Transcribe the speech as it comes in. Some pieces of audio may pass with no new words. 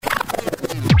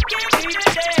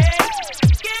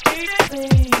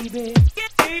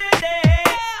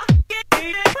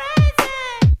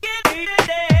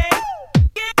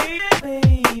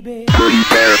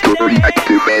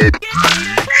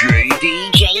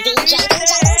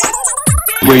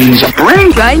Brainz.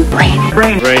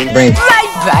 Brainz.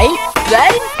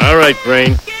 All right,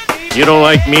 Brainz. You don't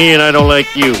like me and I don't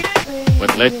like you.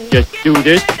 But let's just do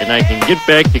this and I can get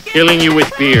back to killing you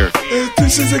with beer.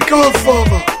 This is a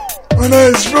Godfather. When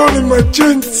I was rolling my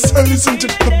joints, I listened to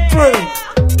the Brain.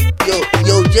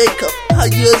 Yo, Jacob, how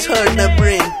you just heard that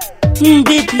Brain?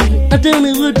 Baby, I don't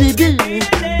know what to do.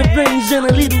 The brains and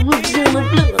a little whoops and a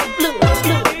blow.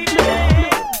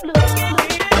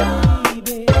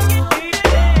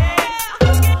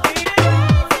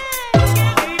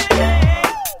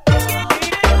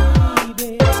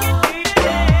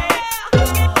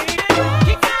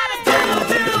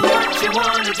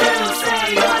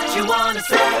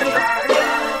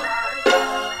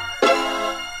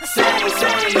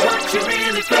 Say what you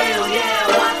really feel, yeah,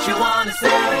 what you wanna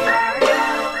say.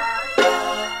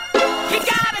 You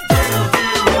gotta do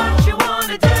what you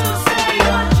wanna do, say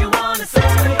what you wanna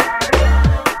say.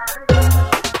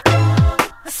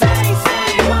 Say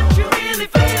what you really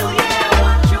feel, yeah,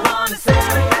 what you wanna say.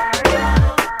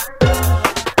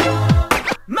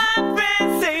 My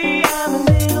friends say I'm a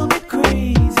little bit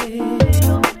crazy.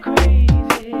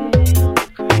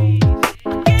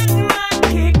 I get my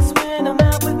kicks when I'm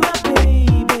out with my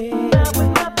baby.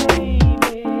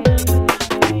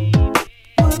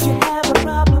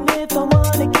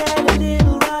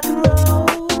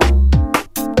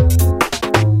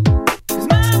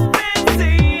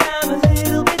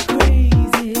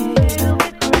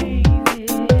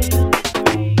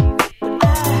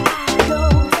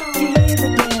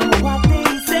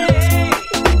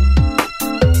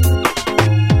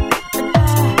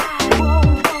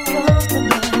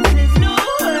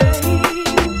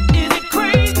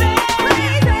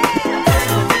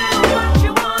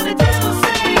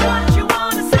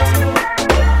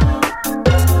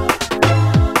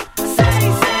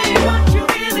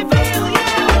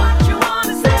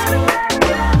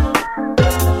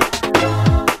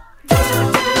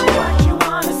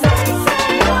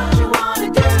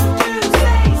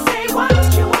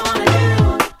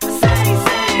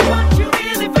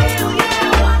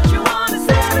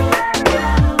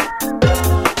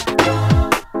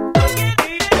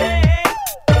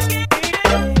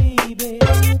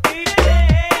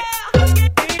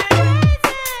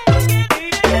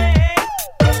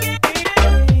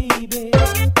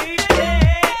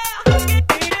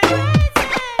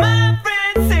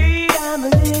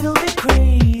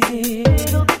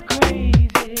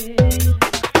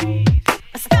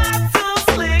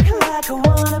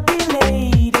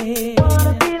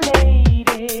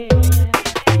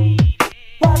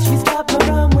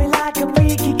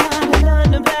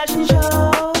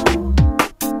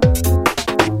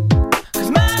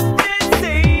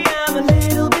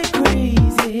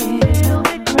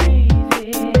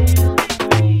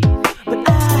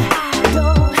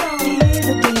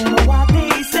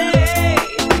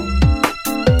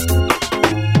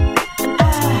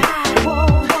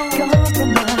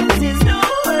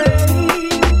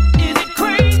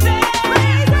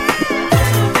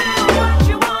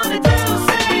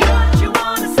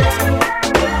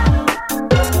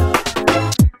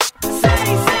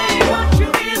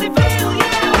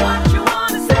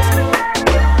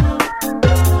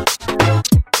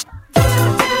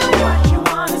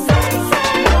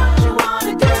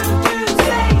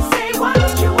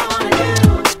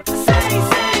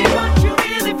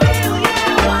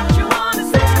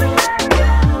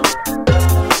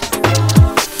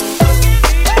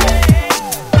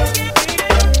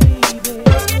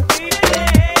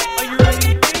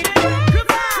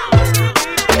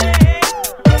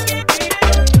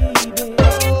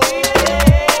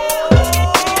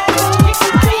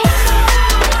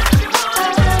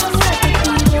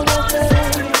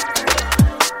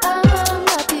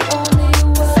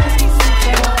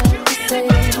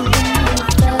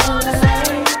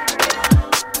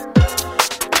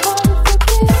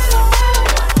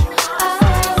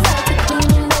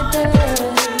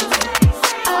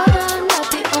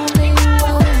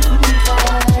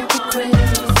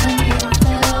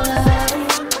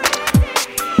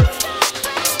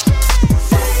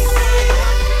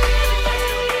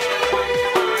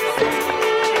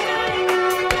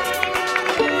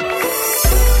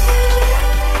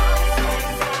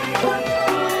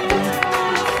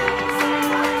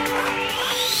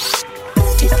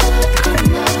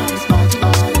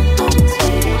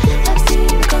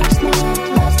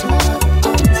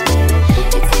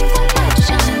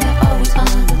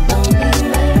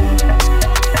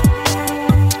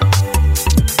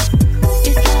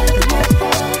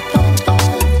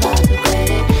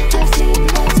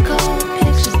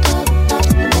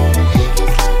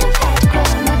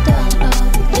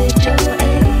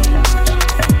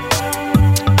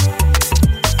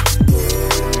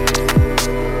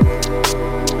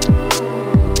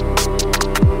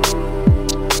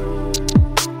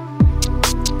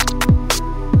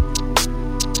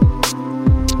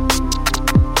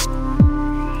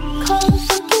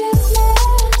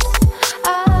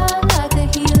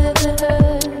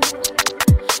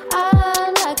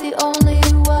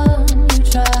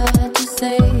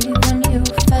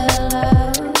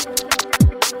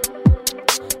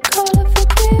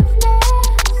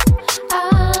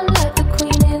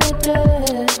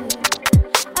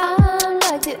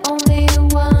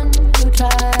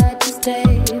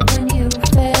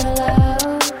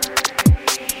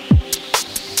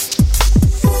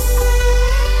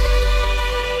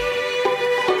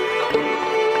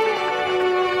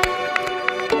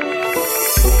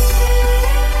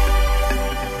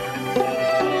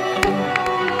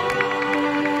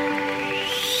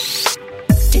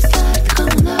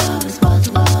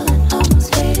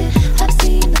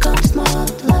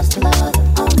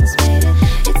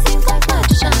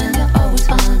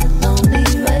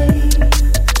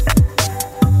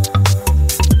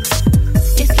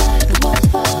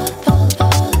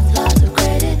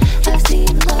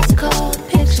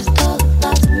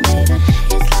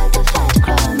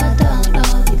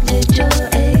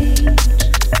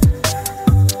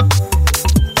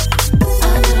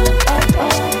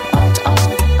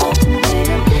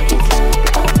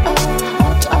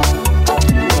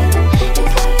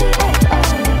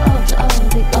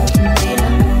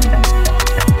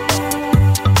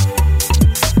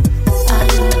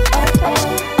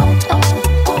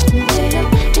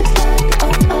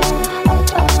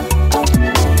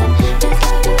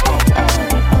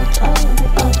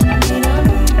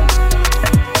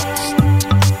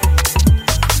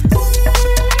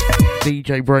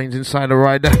 DJ Brainz inside the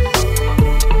rider.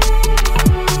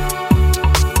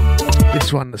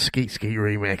 This one, the Skeet Skeet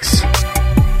remix.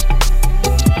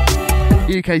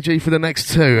 UKG for the next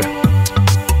two.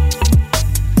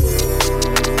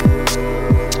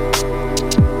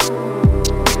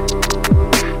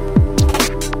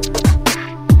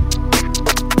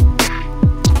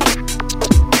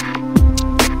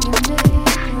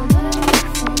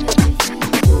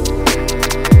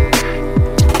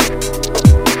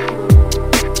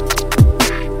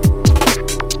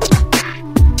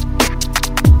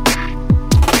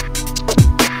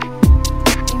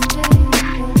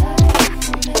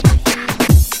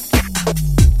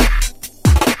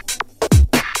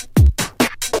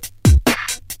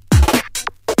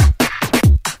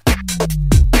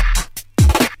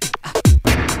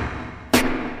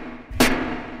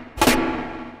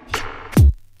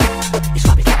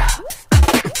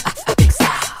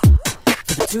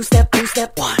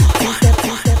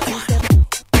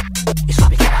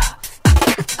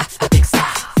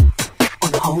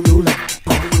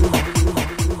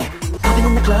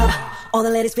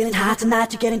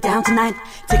 Tonight, you're getting down tonight.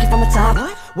 Take it from the top.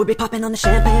 We'll be popping on the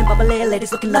champagne, bubbly.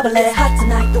 Ladies looking lovely. Hot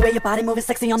tonight, the way your body moving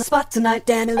sexy on the spot tonight.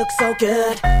 Damn, it looks so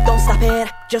good. Don't stop it,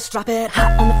 just drop it.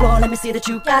 Hot on the floor, let me see that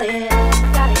you got it.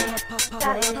 Got it.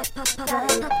 Got it.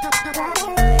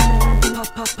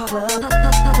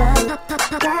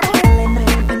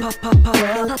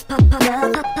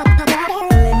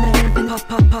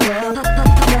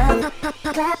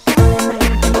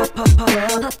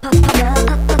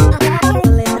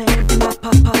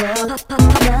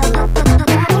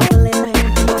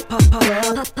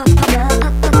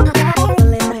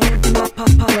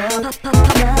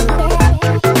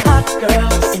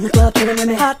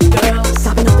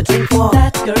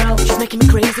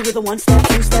 With a one step,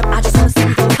 two step, I just wanna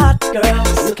see those hot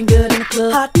girls looking good in the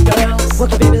club. Hot girls,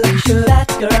 work your baby like you should. That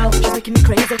girl, she's making me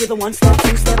crazy with a one step,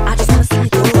 two step, I just wanna see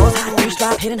those hot girls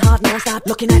drop, hitting hard non-stop,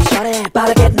 looking at shorty, about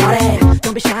to get naughty.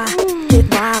 Don't be shy, get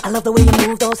wild. I love the way you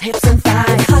move those hips and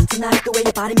thighs. Hot tonight, the way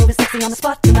your body moving sexy on the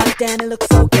spot tonight. Damn, it looks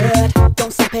so good.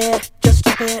 Don't stop it, just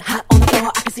drop it. Hot on the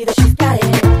floor, I can see that she's got it.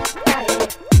 Got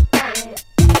it.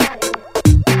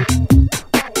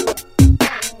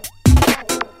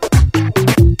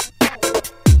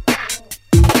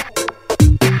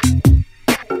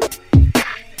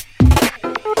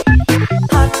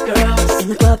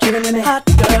 Hot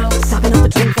girl, sopping up the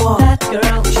drink for that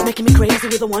girl. She's making me crazy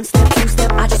with a one step, two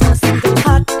step. I just wanna see those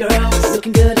hot girls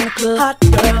looking good in the club. Hot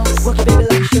girls, work your baby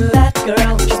like you should. That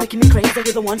girl, she's making me crazy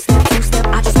with a one step, two step.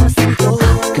 I just wanna see those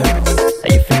hot girls.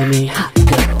 Are you feeling me? Hot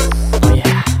girls, oh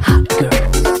yeah, hot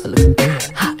girls, looking good.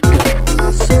 Hot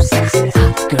girls, so sexy.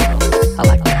 Hot girls, I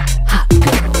like that. Hot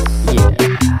girls, yeah,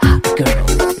 hot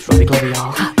girls. It's Robbie Glover,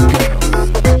 y'all. Hot girls.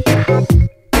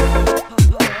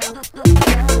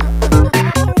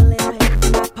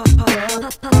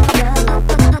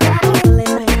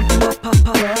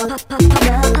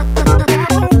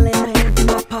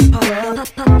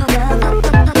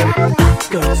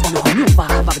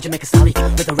 Jamaica style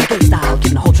with a reggae style,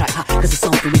 giving the whole track hot, cause it's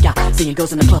something we got. Seeing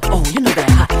girls in the club, oh, you know they're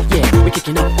hot. Yeah, we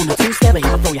kicking up on the two-step,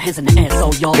 throw your hands in the air,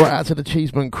 so y'all. Right out to the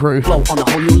Cheeseman crew. Flow on a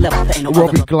whole new level, there ain't no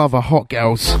Robbie Glover, Hot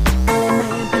Girls.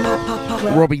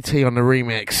 Robbie T on the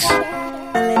remix.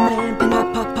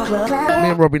 Me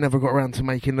and Robbie never got around to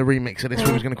making the remix of this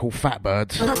we was going to call Fat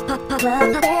Birds.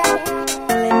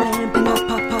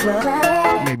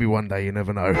 Maybe one day, you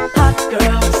never know. Hot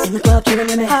girls in the club, chilling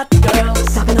in it. Hot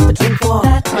girls, sopping up the drink for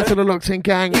that girl. Out to the Locked In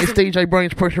gang, it's DJ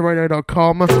Brainz,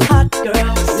 PressureRadio.com. Hot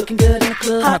girls, looking good in the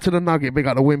club. Out to the Nugget, big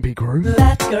up the Wimpy crew.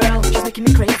 That girl, she's making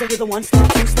me crazy with a one step,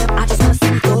 two step. I just wanna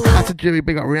see those. Out to Jimmy,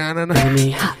 big up Rhiannon.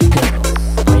 Me, hot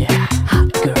girls, oh yeah,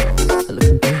 hot girls,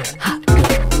 looking good. Hot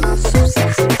girls, so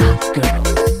sexy. Hot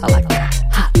girls, I like that.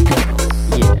 Hot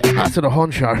girls, yeah. Out to the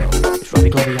Honcho. It's Robbie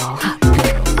Glover, y'all. Hot girls.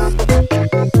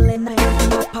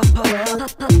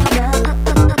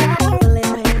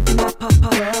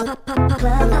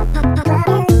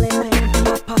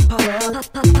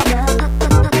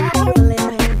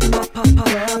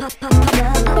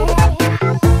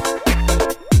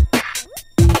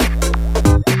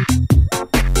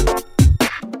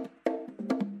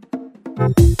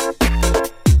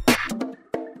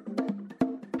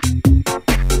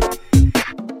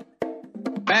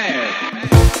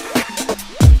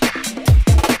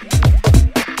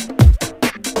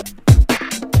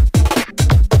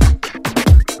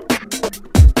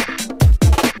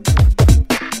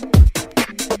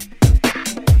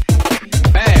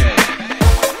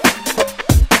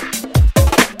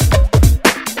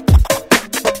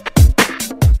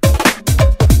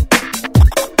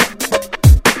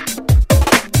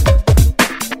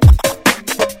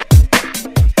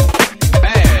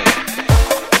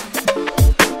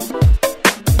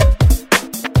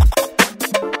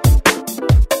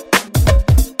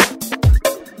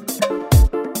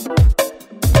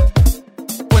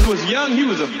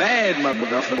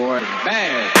 boy,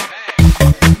 bad.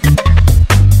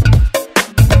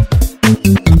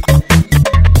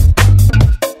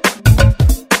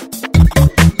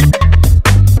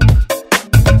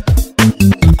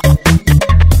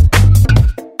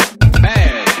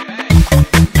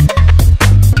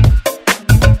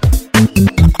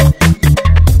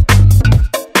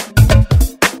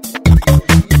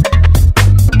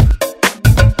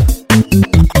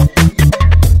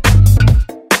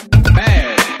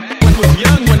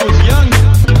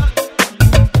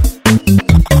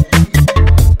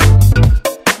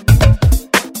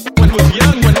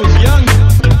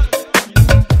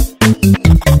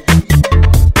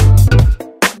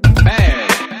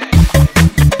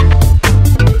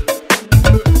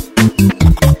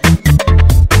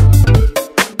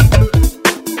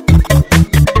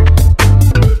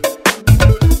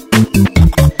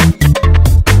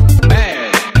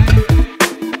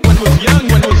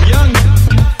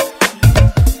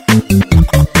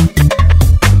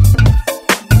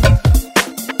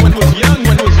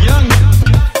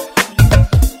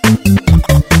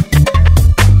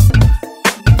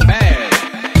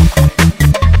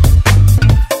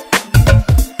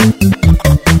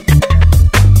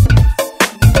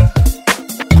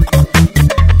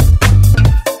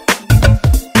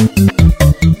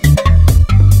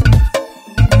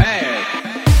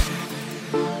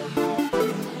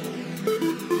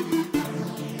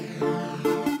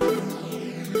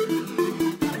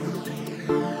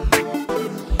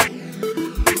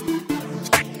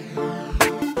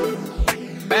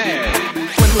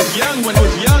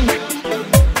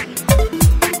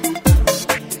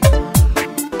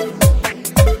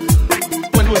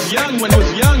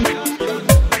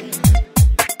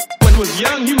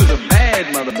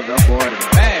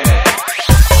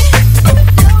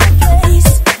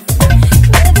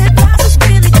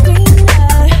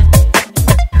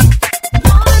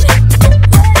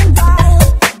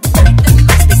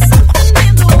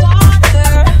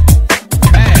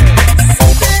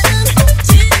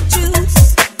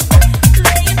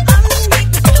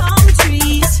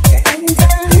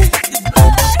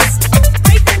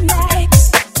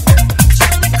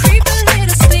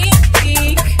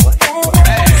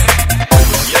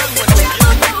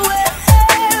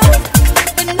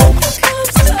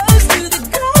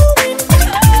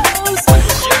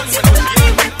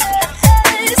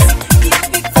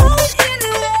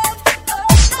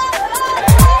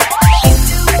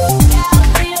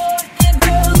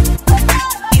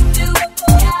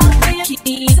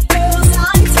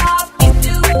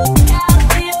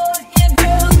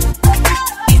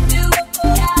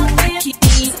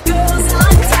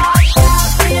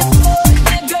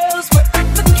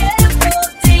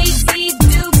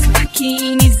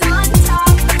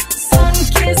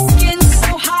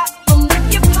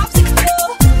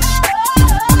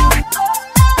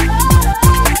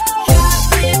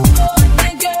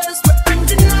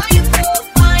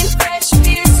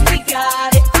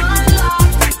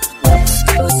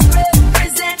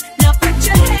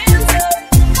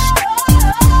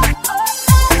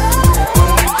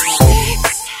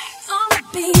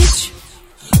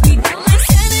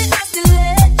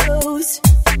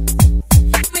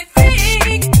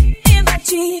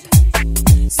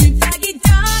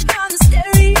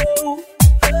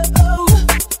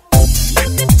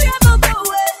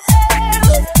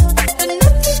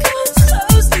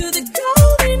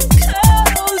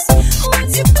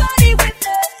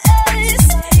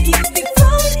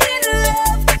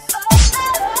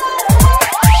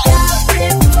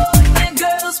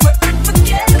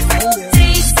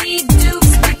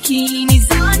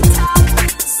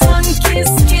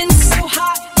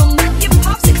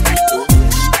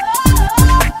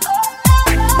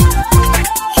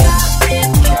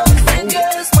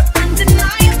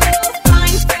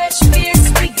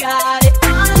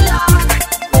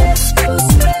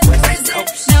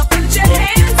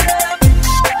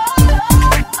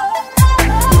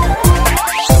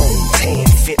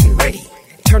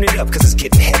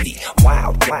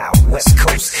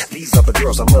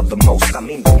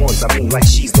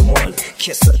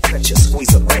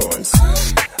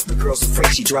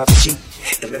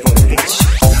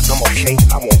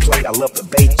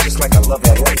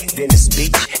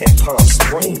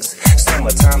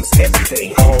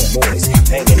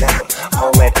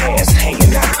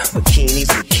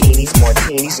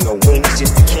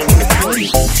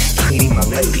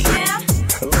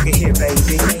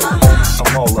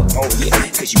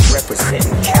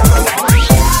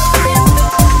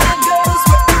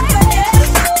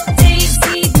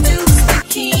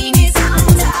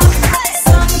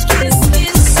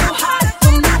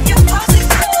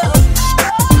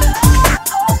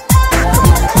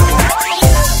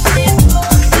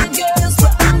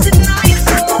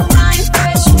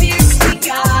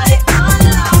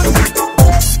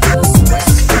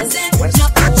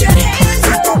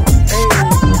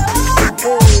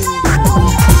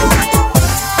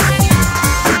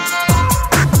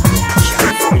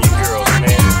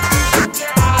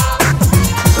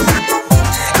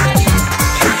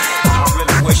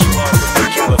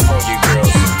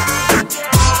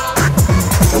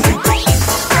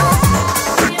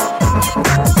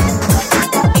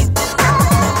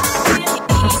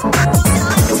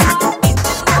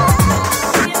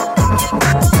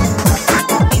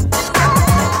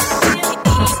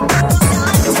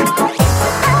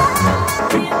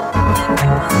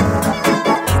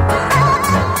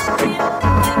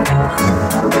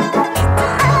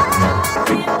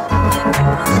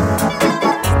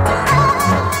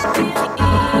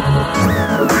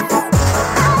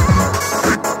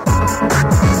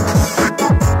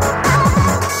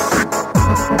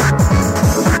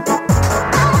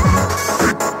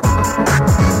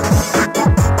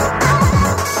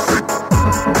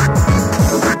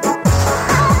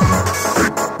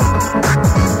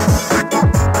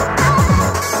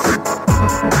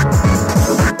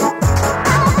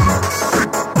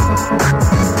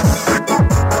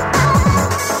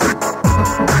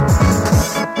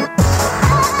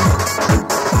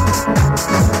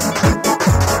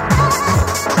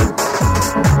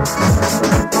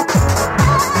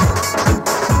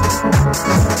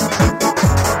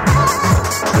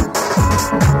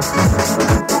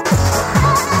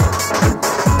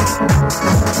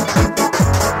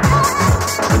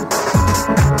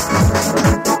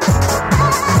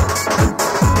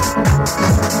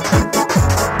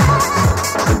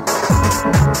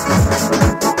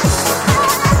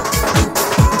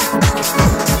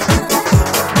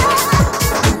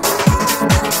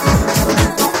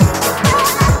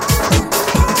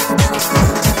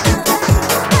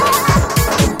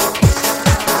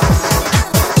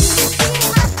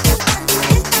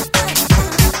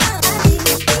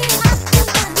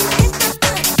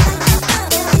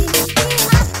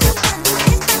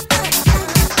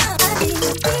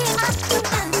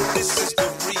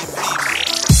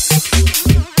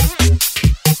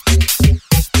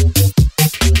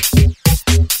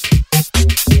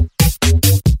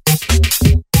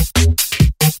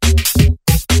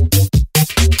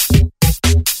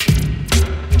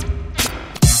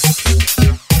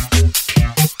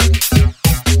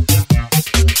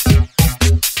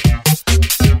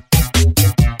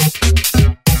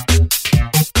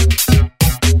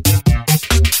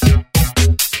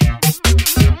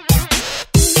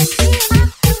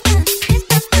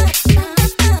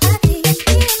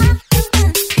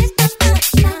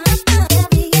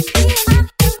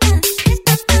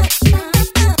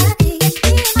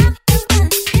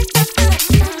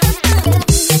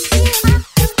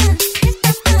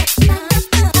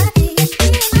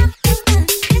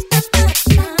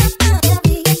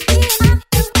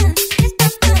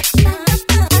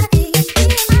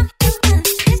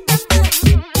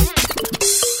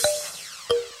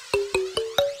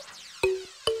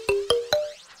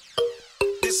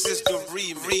 This is the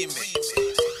remix.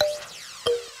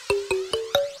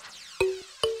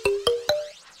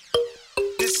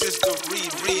 This is the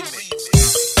remix.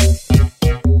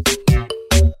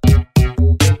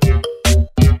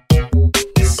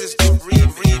 This is the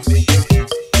remix.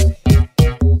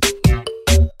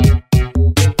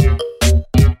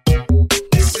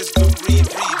 This is the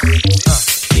remix.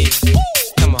 Yeah,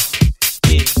 come on.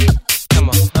 Yeah, come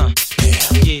on.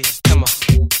 Yeah, come on.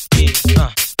 Yeah,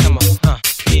 come on. Yeah, come on.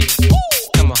 Yeah,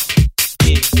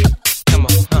 come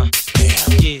on.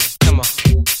 Yeah, come on.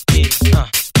 Yeah,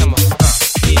 come on.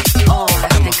 Oh, I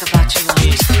think about you all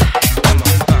the time. Come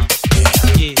on.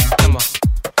 Yeah, come on.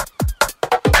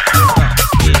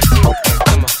 Yeah,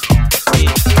 come on. Yeah,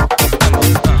 come on.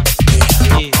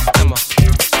 Yeah, come on.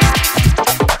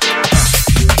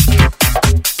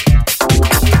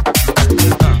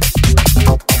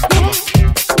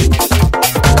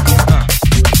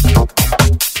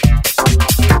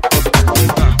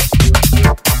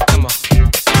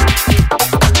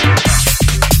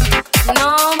 No,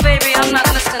 baby, I'm not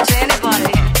listening to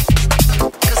anybody.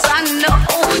 'Cause I know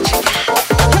what you got.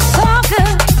 You're so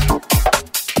good.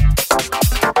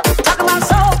 Talk about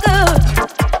so good.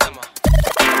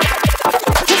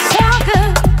 You're so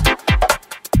good.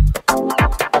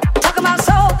 Talk about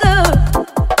so good.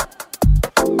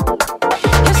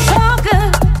 You're so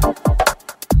good.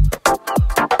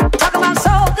 Talk about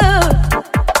so good.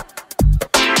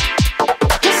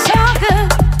 You're so good.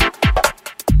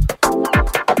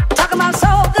 Talk about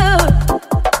so good.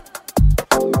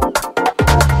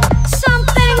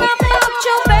 Something about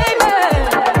you, baby.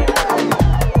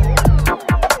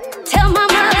 Tell my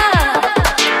mother.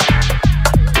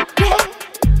 Yeah.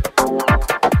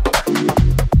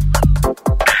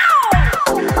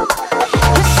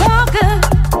 You're so good.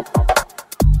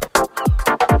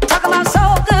 Talk about so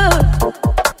good.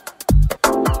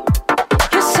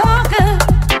 You're so good.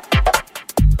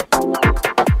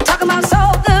 Talk about so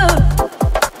good.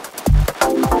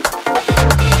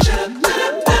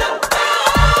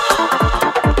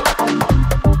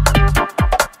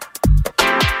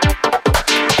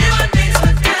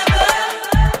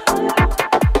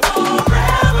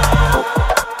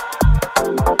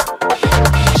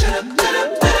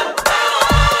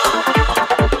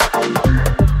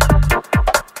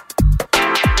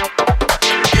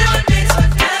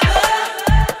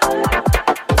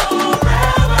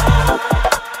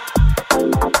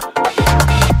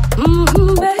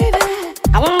 Baby,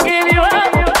 I won't give you up.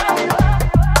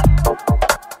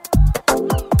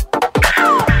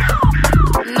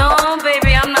 No,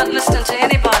 baby, I'm not listening to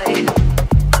anybody.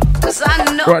 'Cause I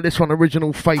know Right, this one,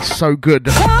 original Face So Good.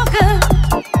 so good.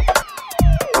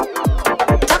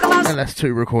 Talk about And that's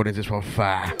 2 recordings, this one,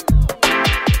 fire.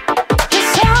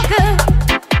 you're so good.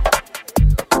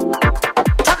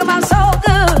 Talk about so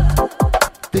good.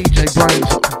 DJ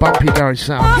Brainz, Bumpy Garage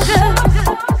So Sounds. good.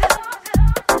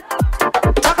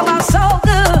 Talk about so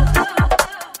good.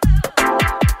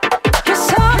 You're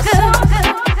so good.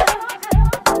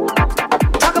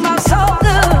 Talk about so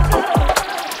good.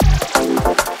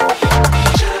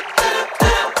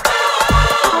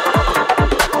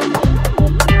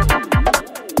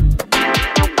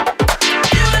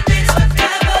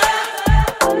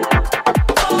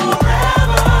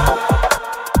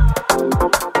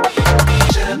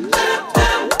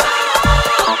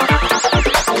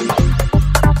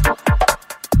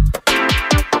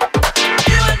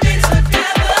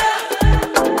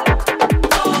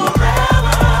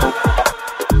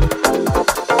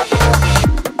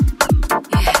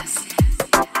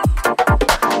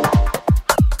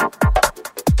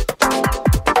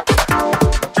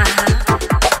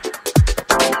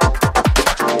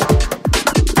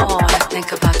 Oh, I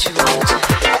think about you all the time.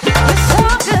 You're so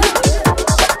good.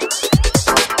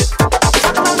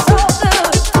 Talk about so good.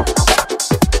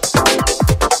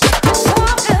 You're so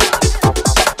good.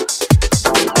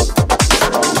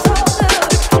 Talk about so good.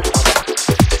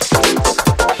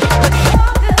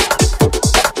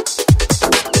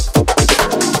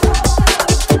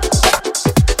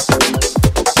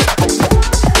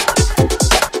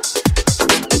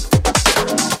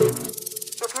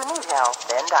 If you need help,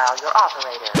 then dial your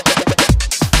operator.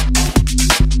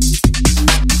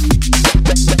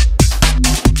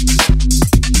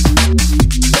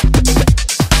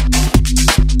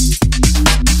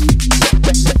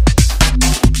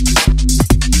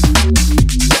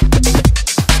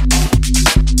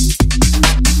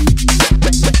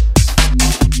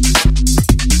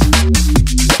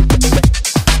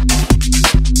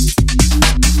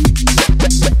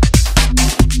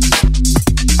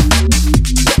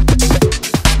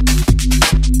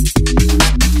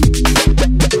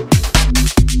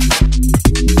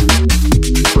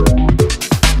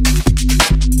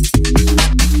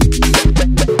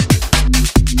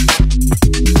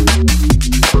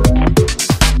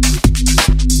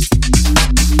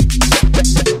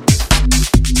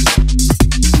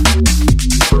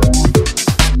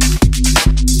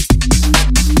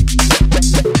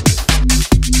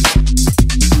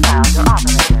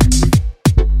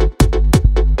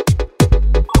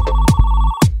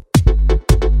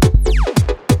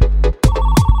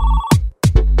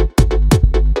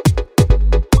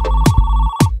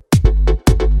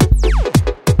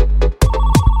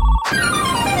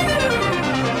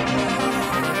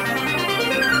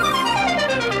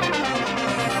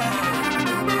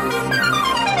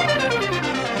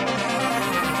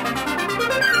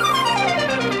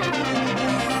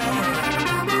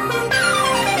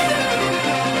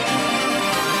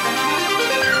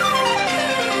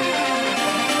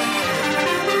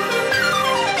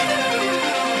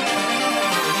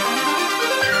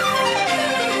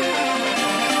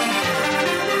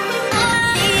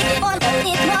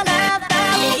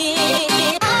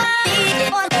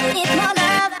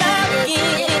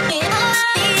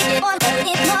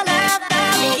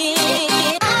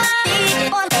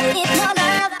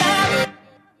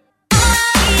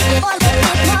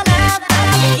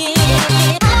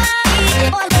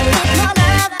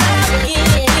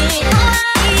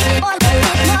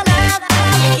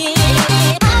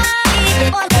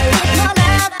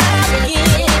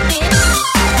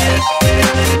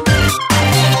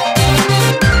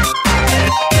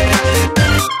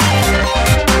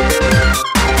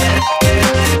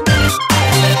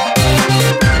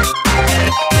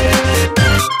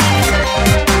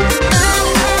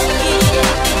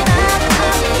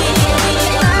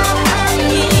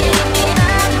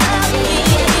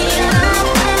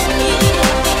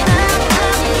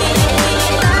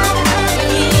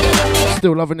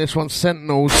 Still loving this one,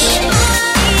 Sentinels.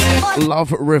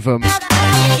 Love Rhythm.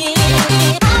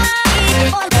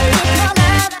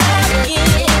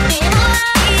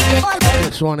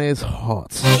 This one is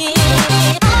hot.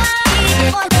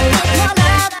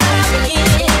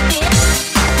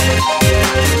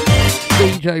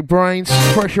 DJ Brainz,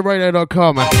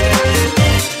 PressureRadio.com.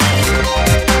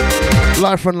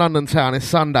 Live from London town, it's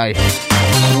Sunday.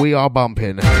 We are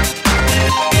bumping.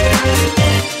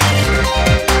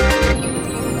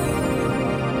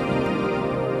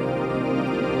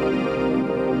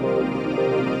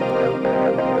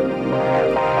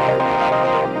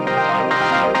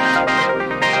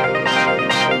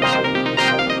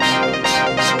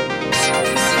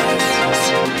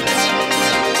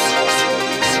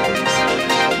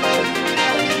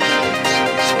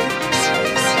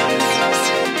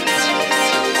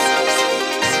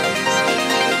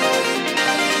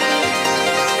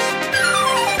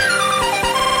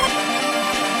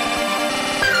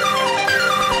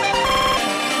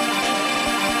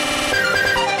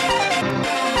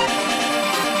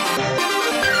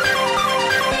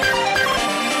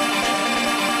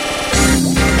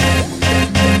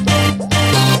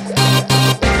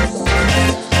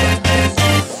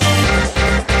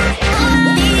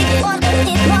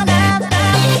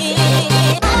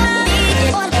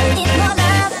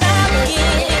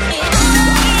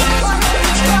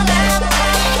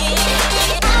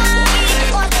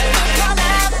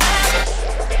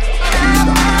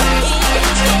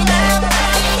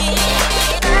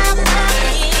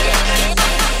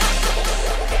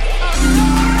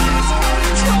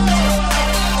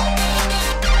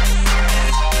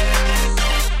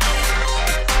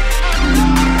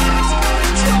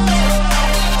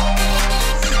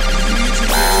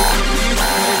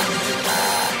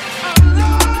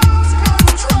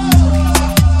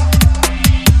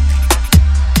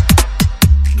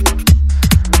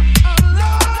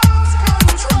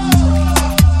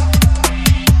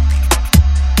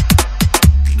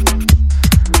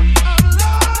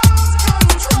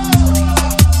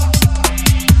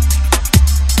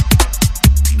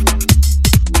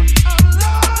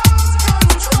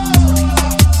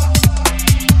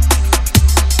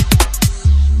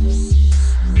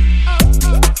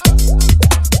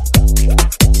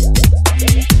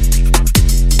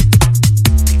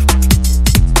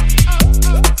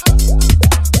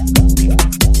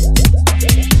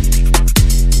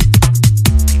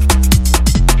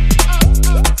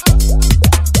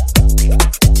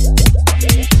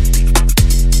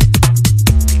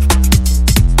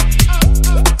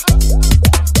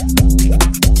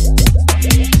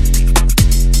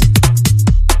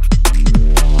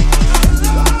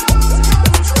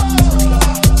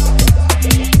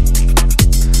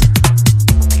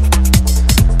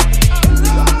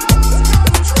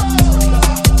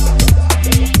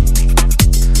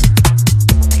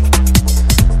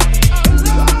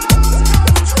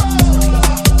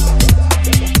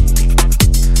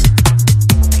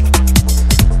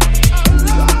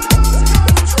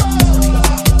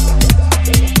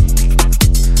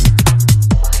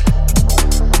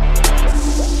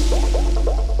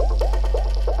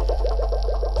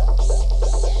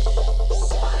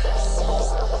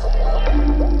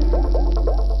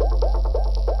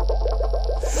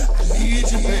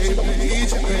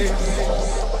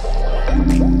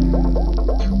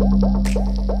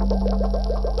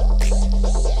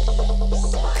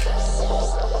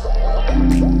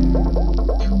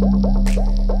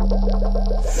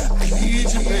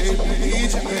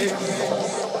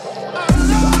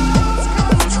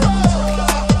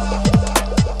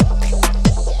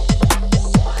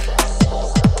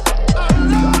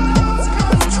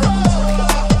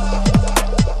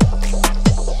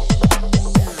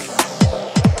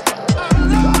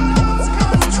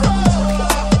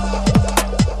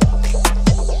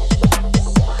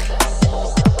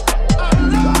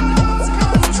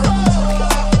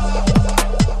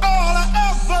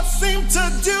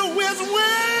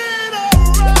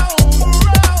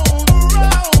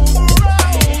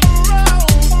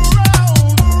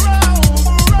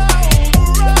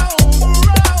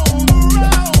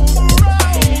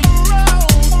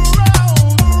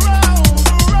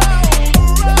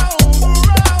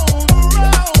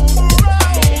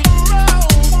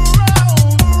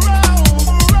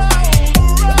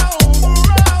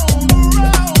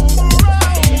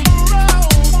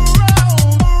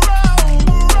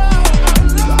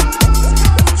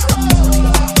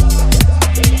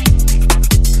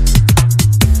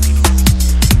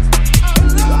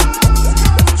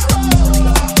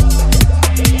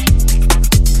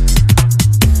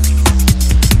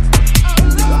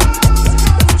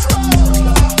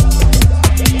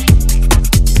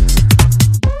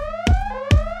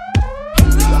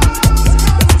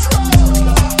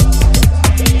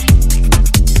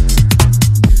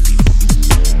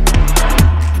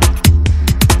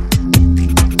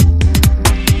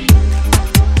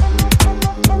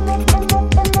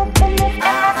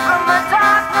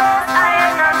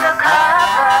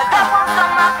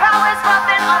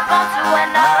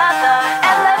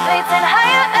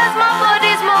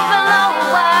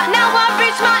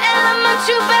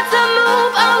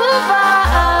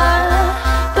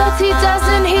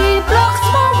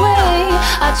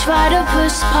 try to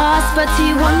push past, but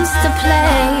he wants to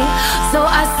play. So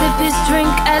I sip his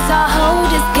drink as I hold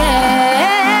his gaze.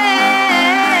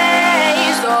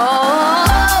 Oh,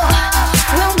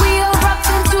 when we erupt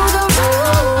into the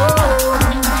room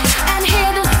and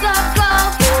hear the sub go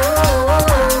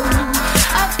boom,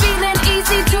 I'm feeling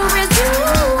easy to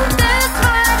resume. This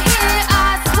right here,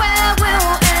 I swear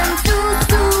will end too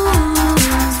soon.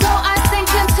 So I sink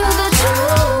into the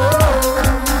truth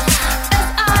as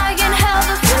I inhale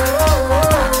the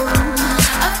fume.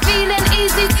 I'm feeling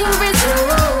easy to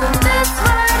resume. This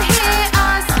right here,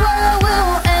 I swear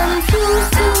will end too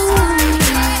soon.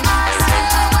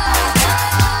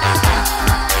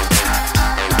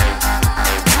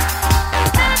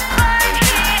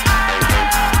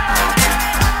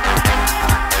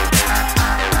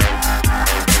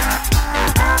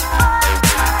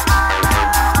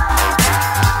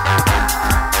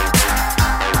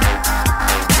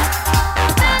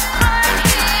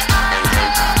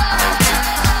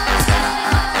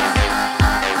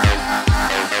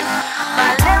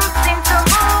 My limbs seem to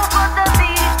move with the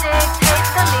beat dictates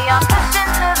to me. I'm pushed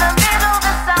into the middle,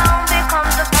 the sound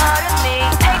becomes a part of me,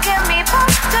 taking me back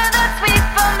to the sweet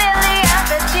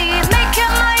familiarity,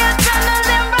 making my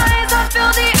adrenaline rise. I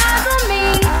feel the eyes on me.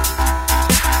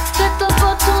 Set the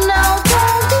bottle now,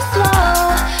 don't be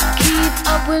slow. Keep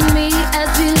up with me as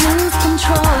we lose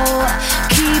control.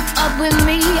 Keep up with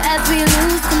me as we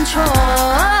lose control.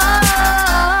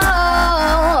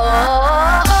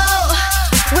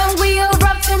 When we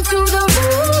erupt into the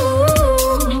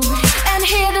room and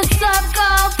hear the sub go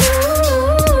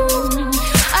boom,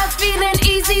 I'm feeling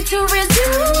easy to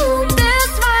resume.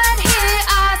 This right here,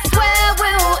 I swear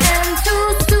will end too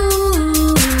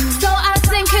soon. So I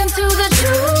sink into the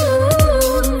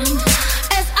tune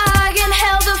as I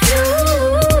inhale the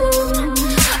fume.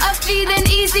 I'm feeling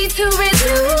easy to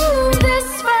resume. This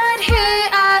right here,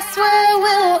 I swear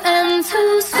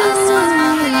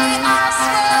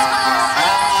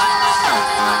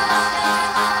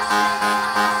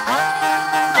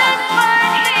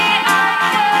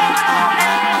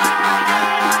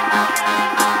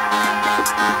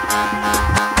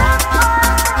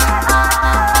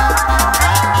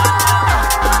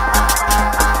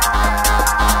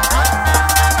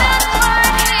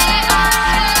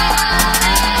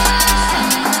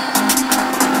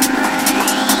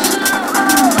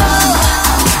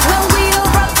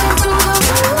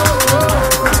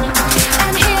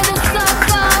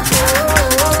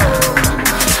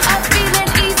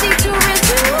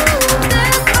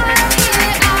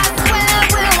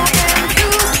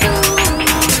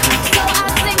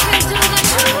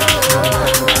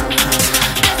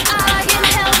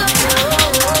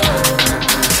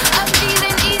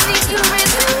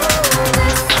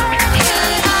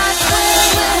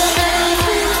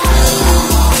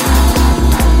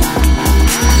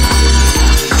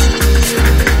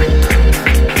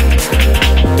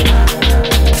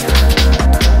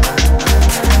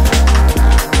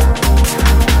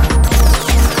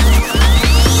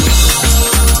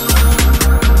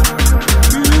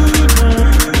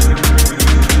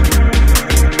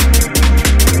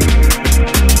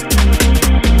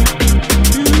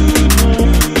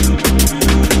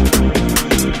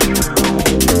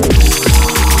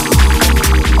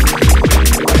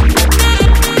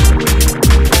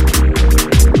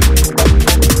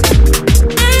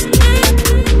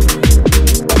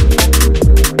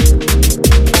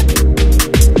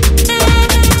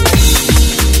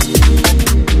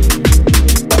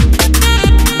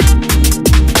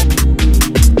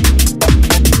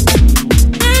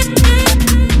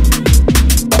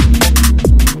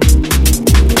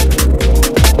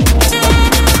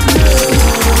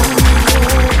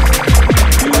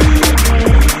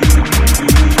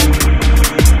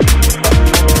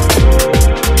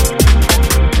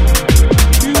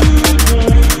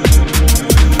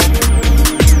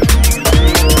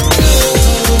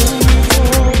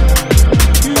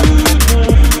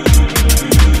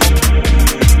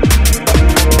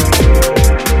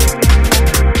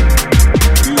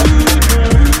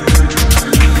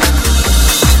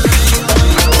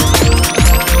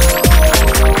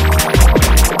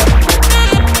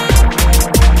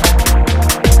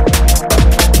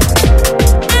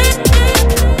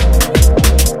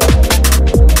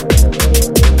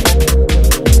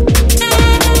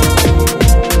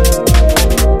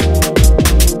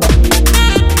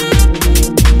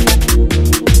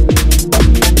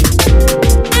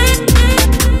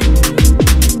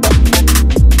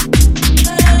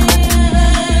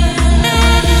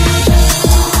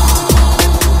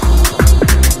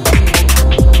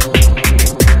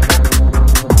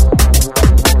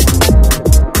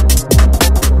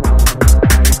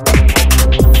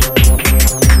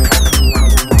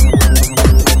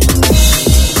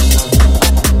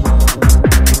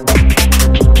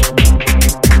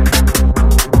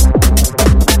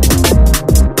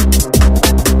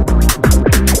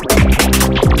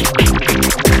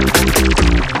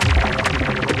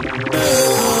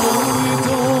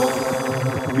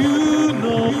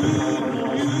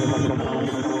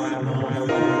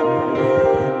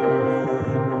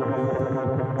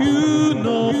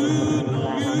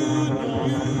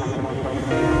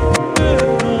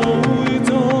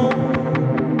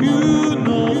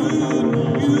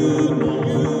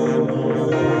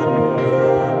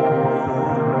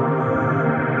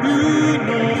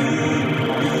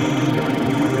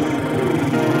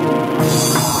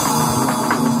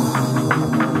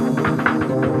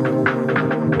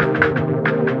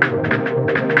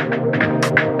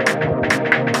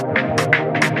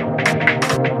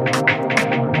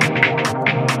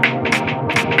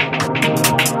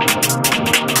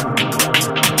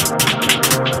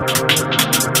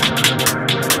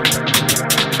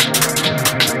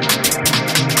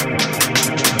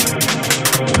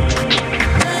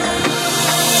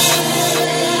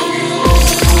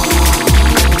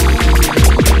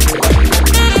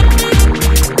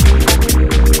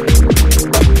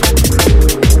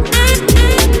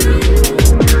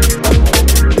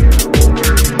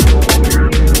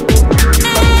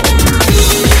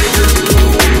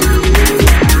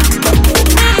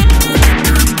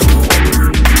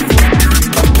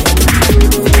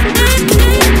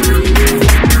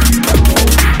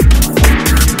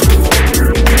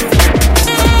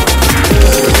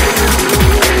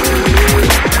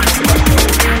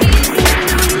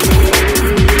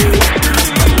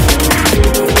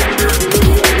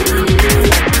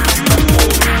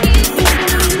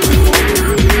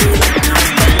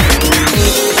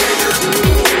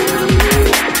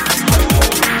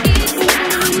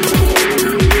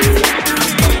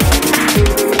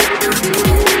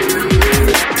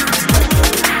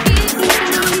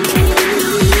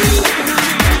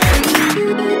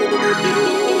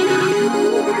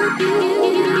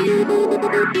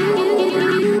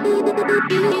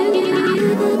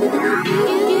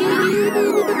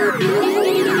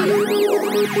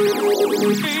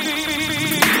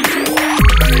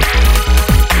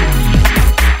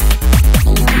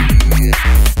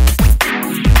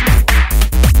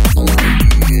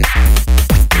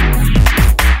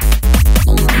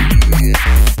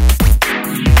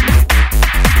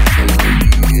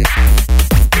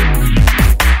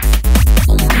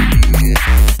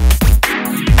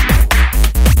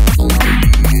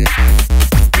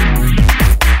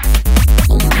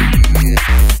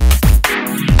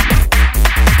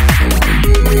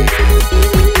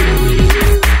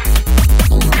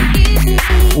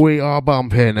We are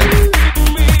bumping.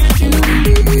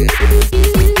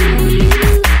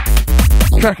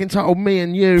 Track entitled Me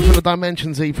and You from the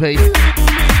Dimensions EP.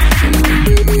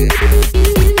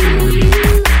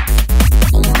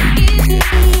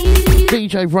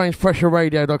 DJ Brainz,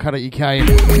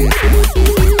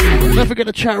 pressureradio.co.uk. Don't forget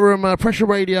the chat room, Pressure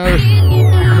Radio. I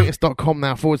think it's .com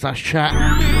now, /chat.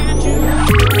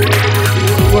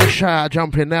 What a shout,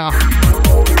 jump in now.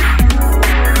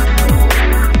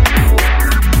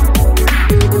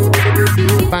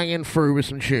 Banging through with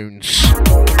some tunes.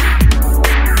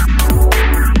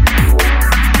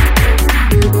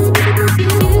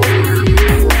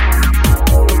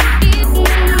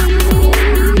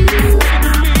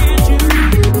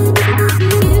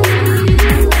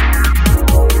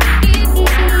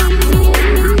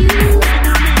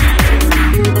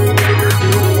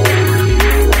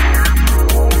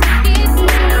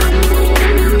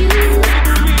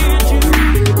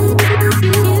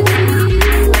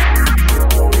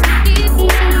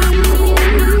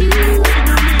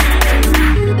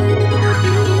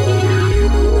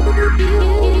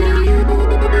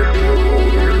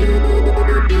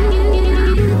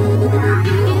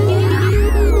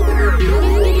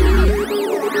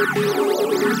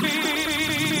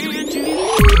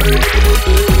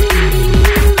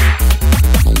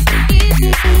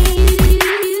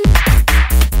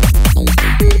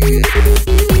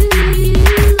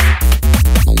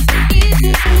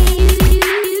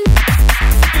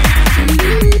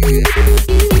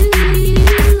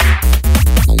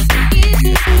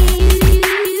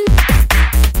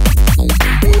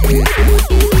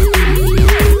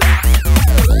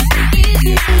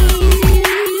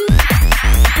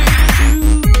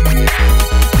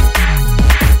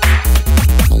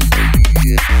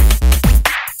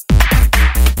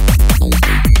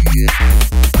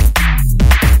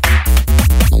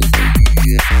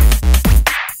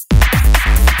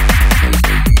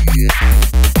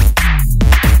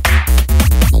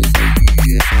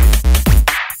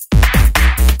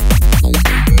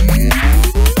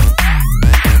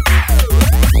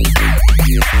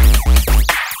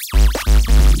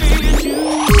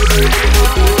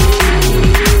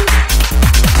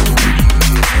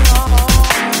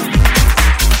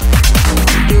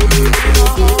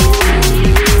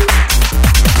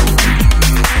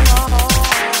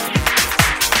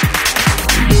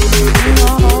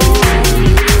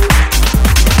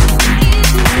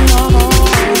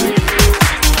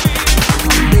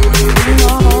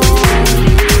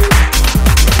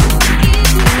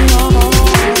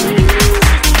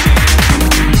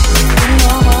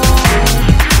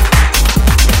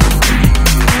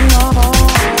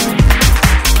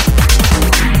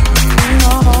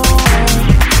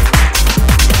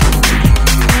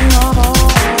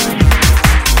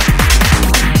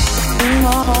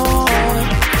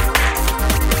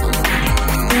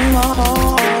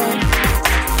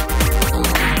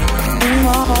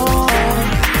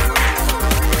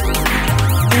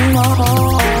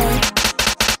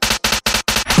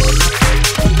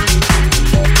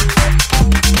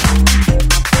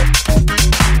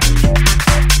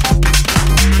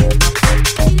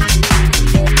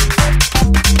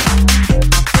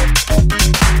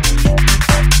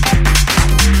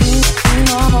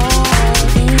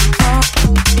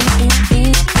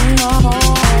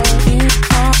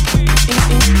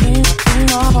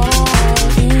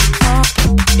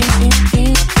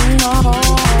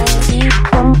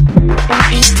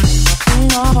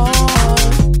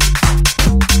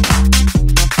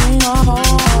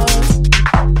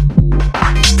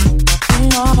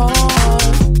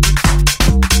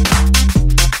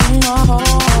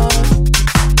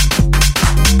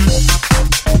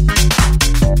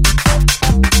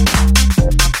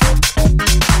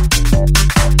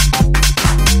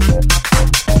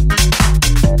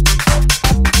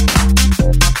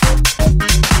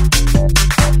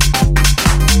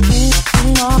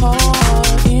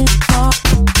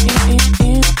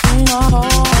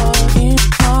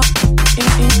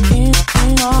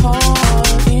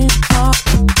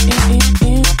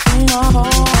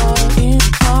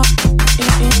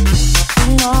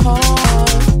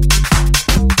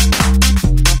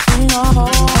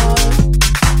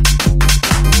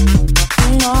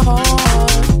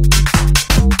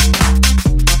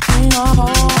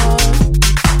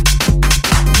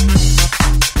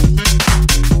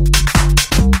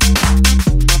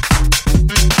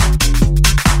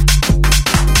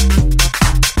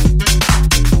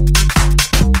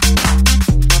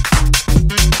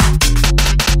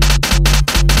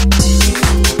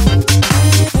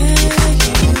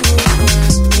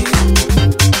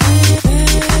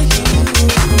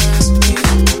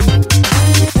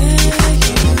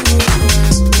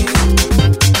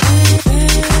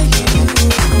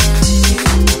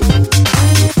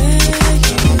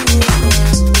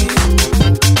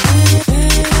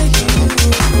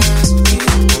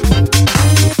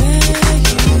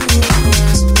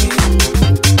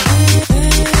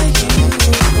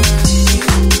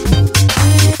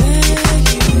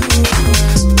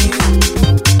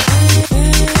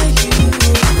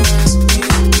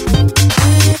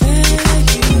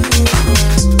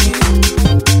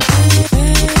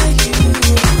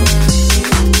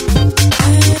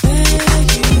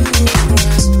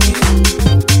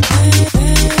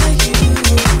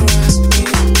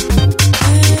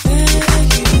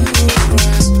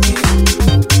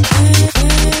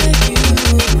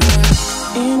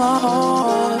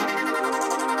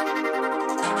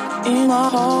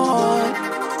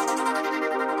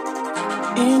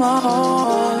 my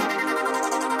heart,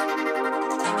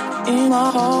 in my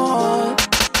heart.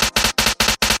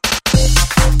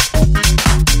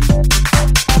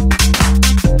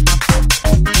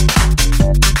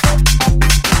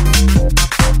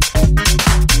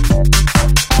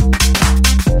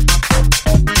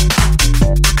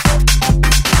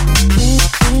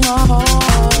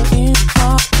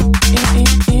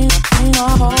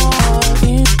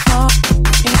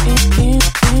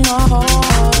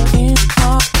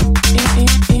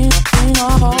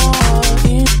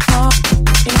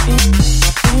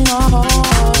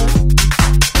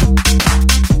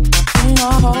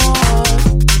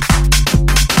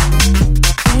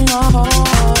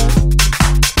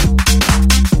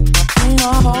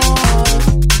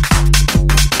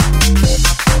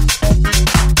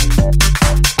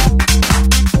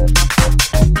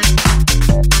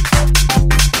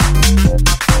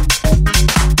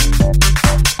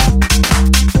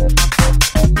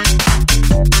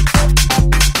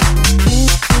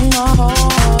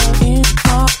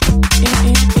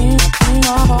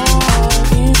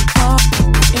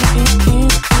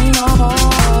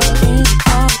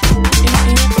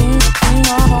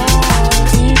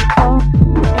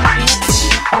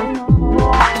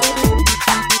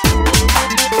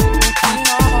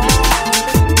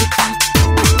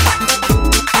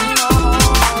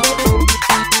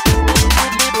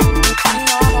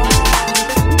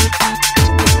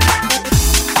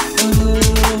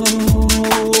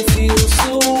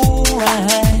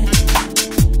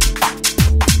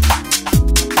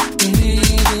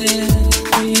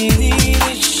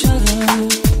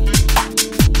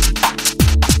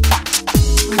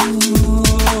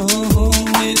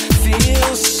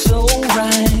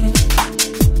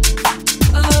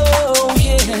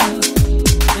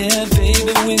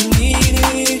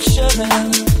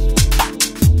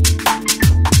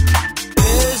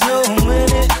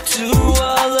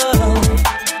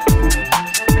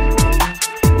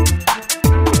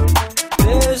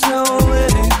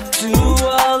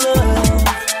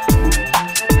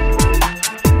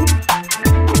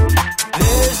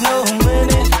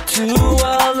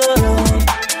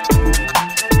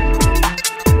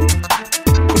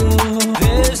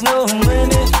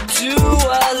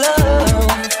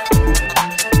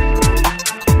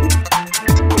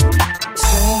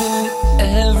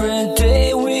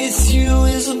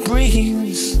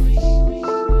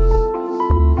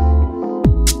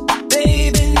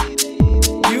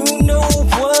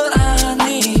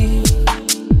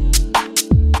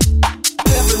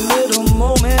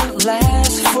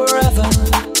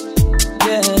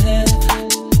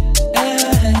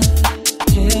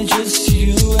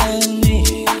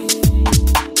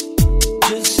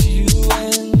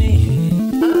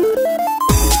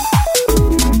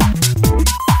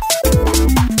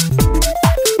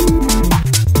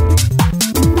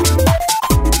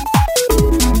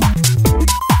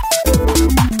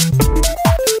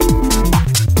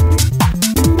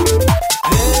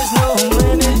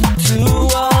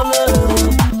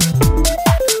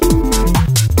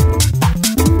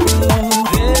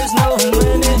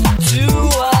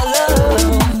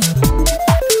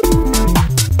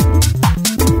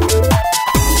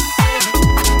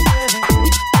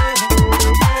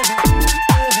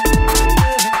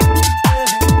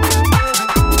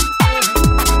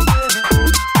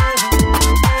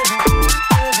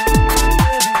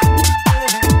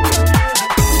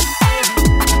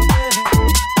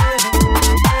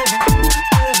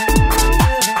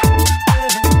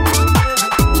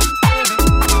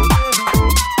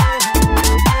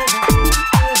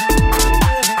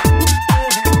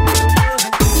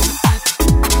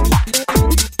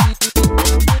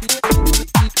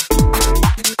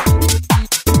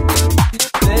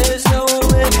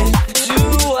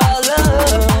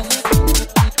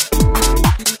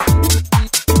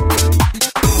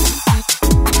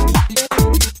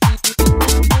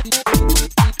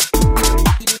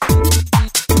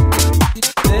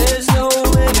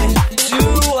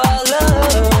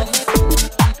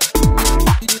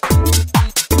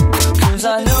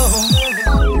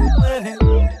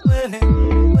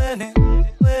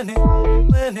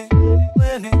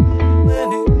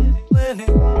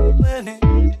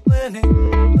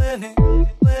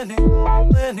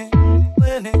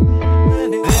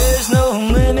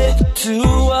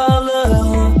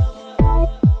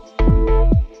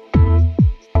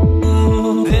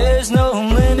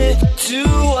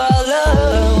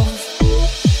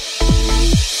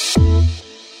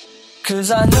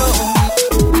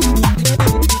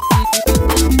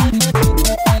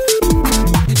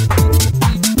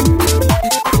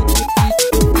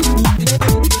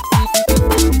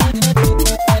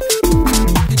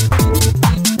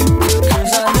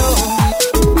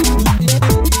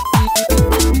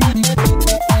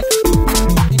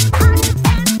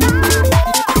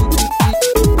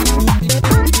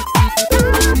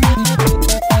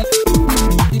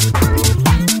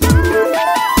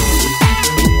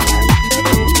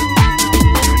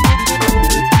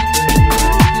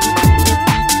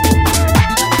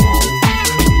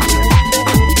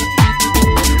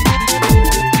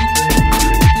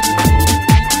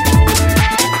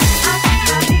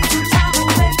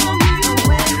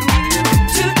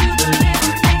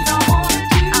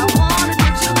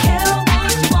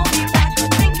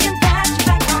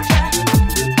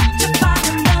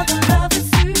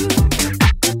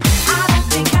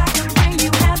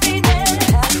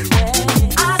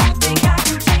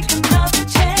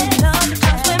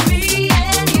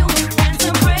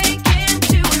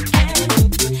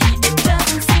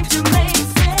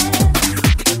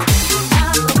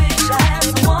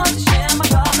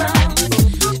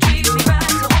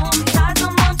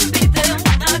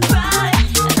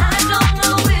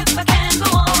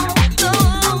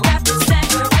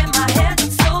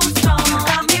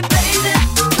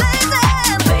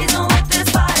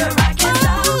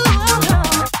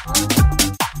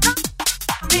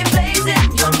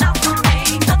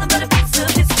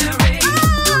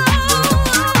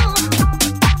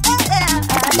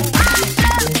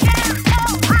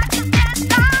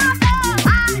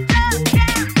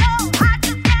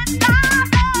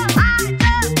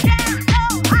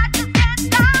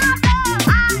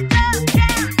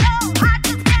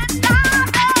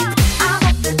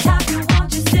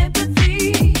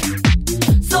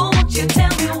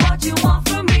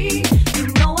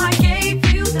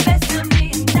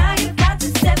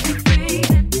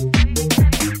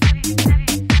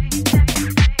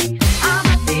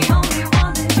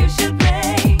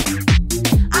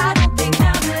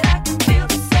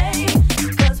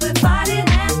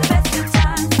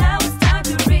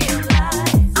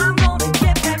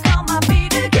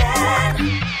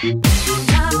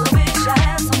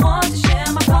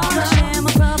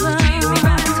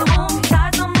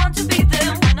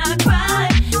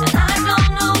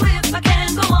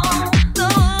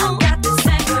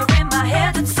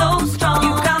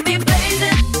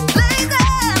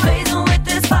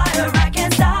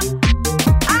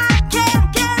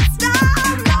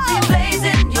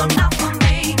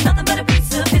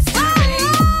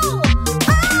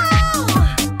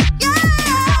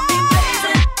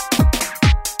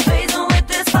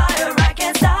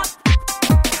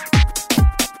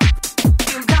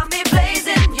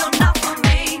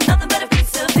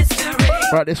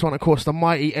 this one, of course, the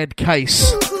mighty Ed Case.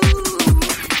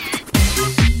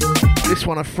 This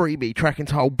one a freebie, track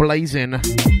entitled Blazing.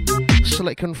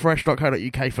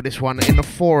 Slickandfresh.co.uk for this one. In the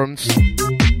forums,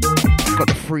 got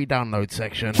the free download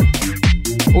section.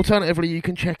 Alternatively, you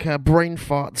can check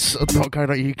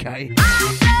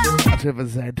brainfarts.co.uk. That's with a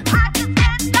Z.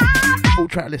 Full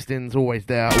track listings always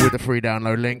there with the free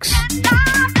download links.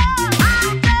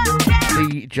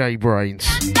 DJ Brainz.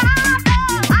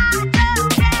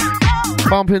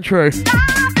 Bumping true.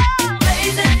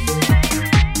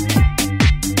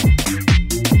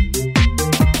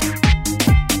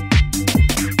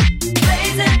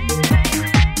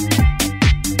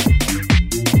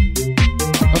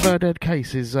 A Dead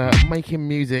Case is making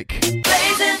music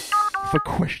for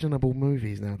questionable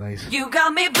movies nowadays. You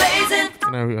got me blazing.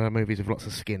 You know, movies with lots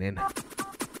of skin in,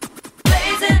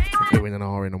 Blazing. doing an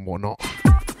R in and whatnot.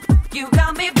 You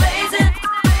got me blazing.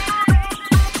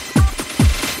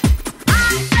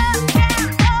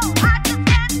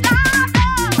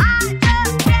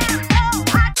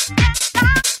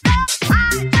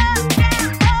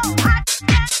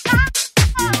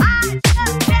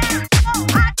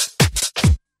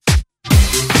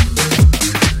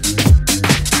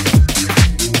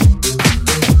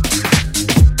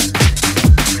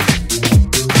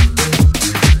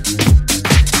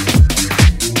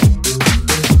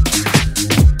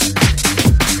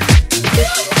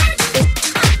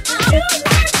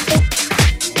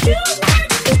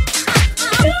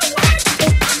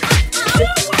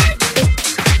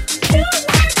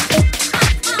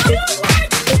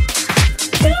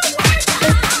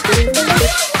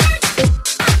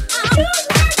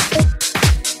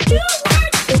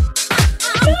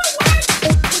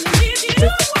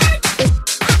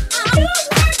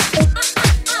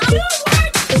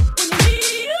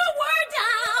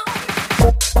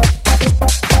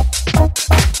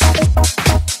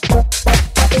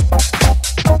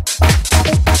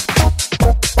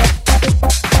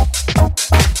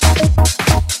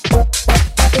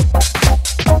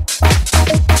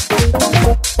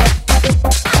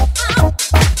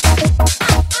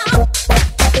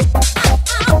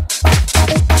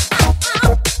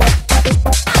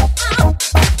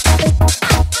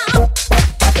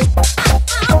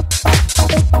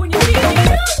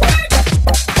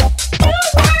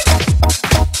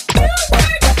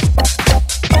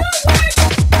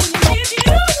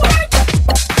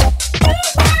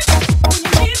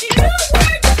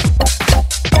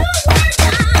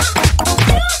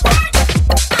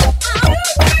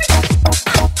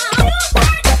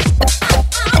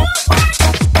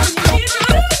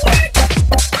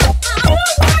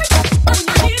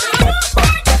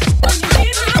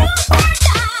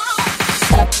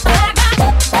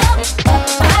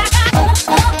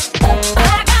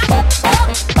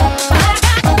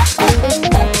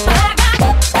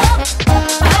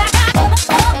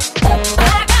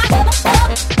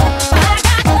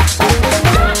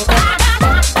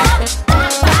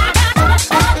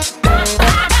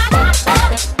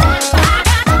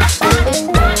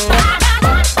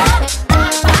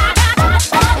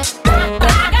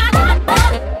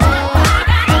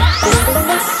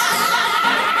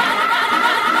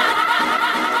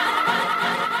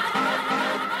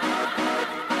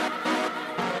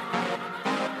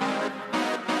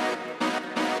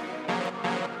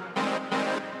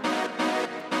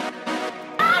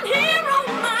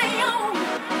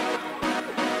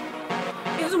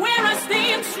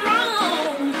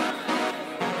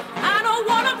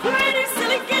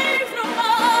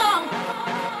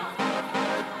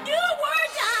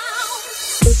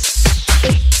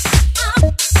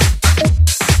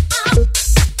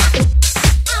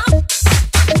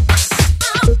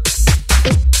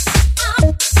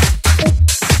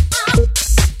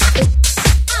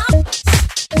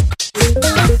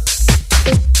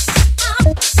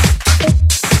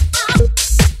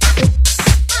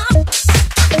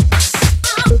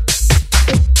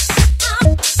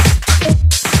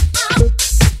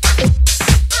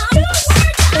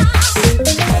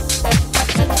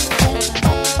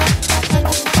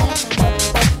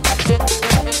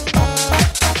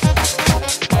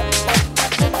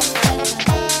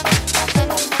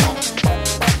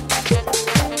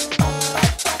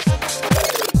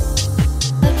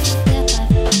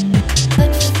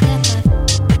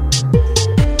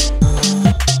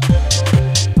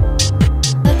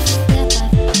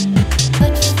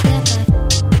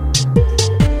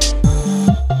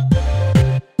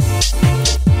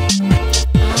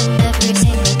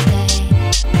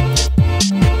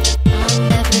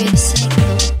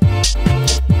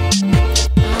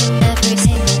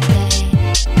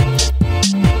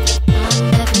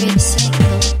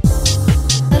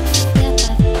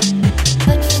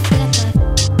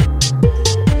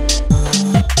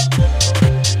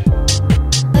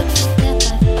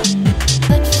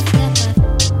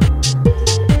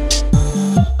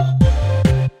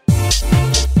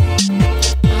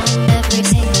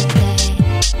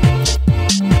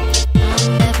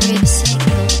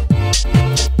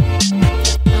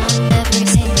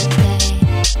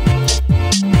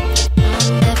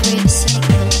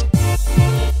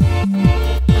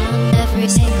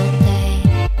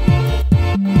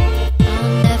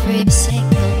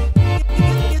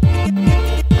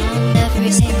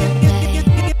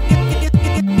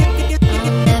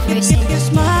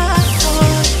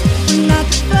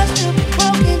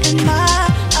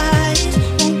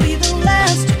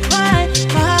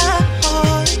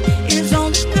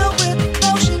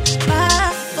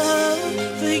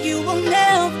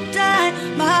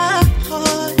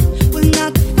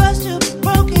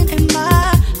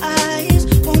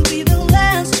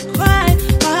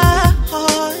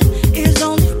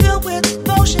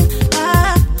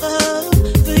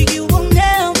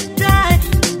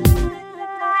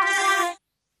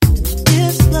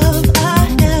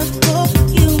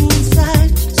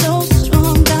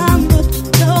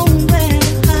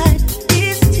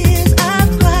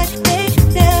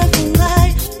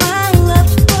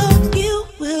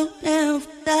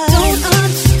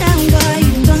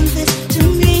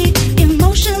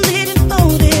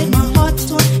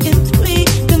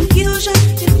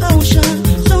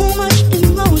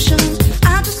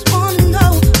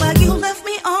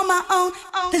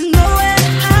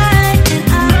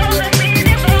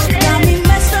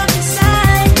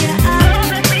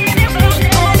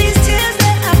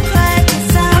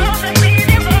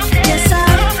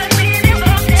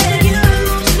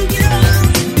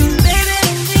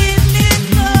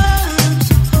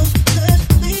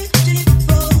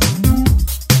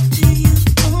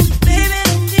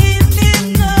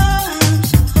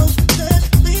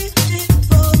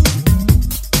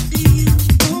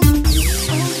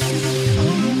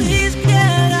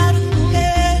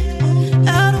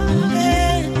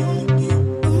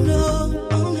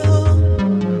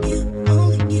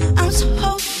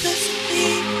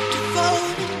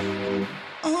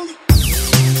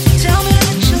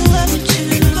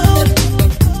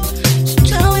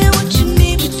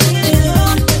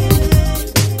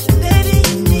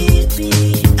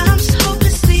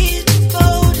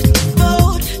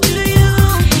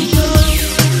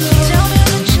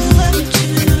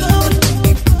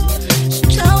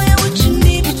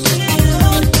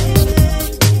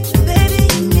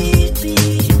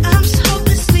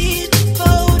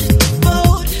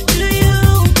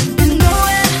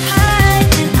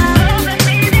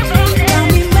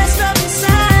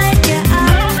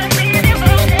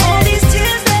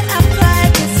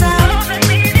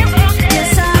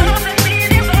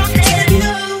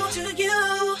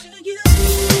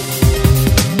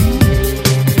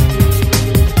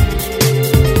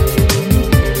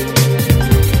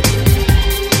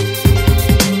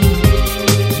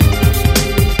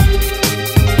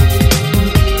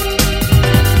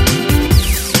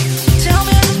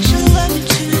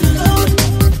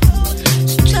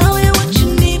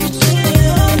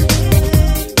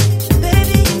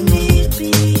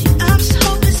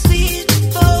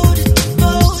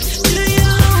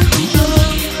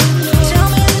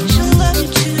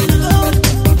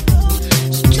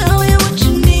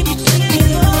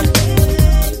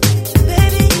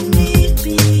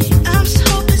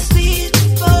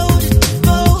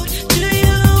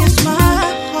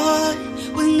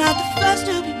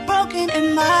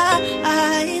 my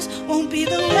eyes won't be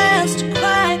the last to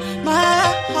cry.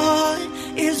 My heart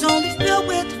is only filled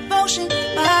with devotion.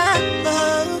 My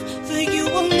love for you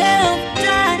will never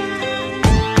die.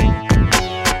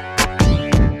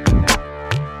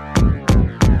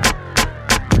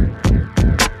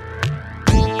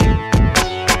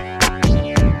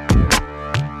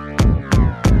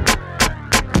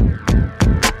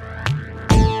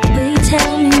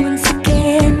 Tell me once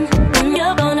again when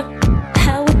you're gonna,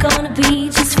 how we're gonna be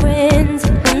just friends.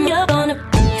 When you're gonna,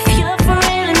 if you're for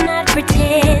real and not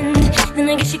pretend, then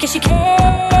I guess you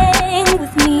can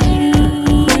with me.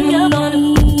 When you're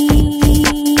gonna.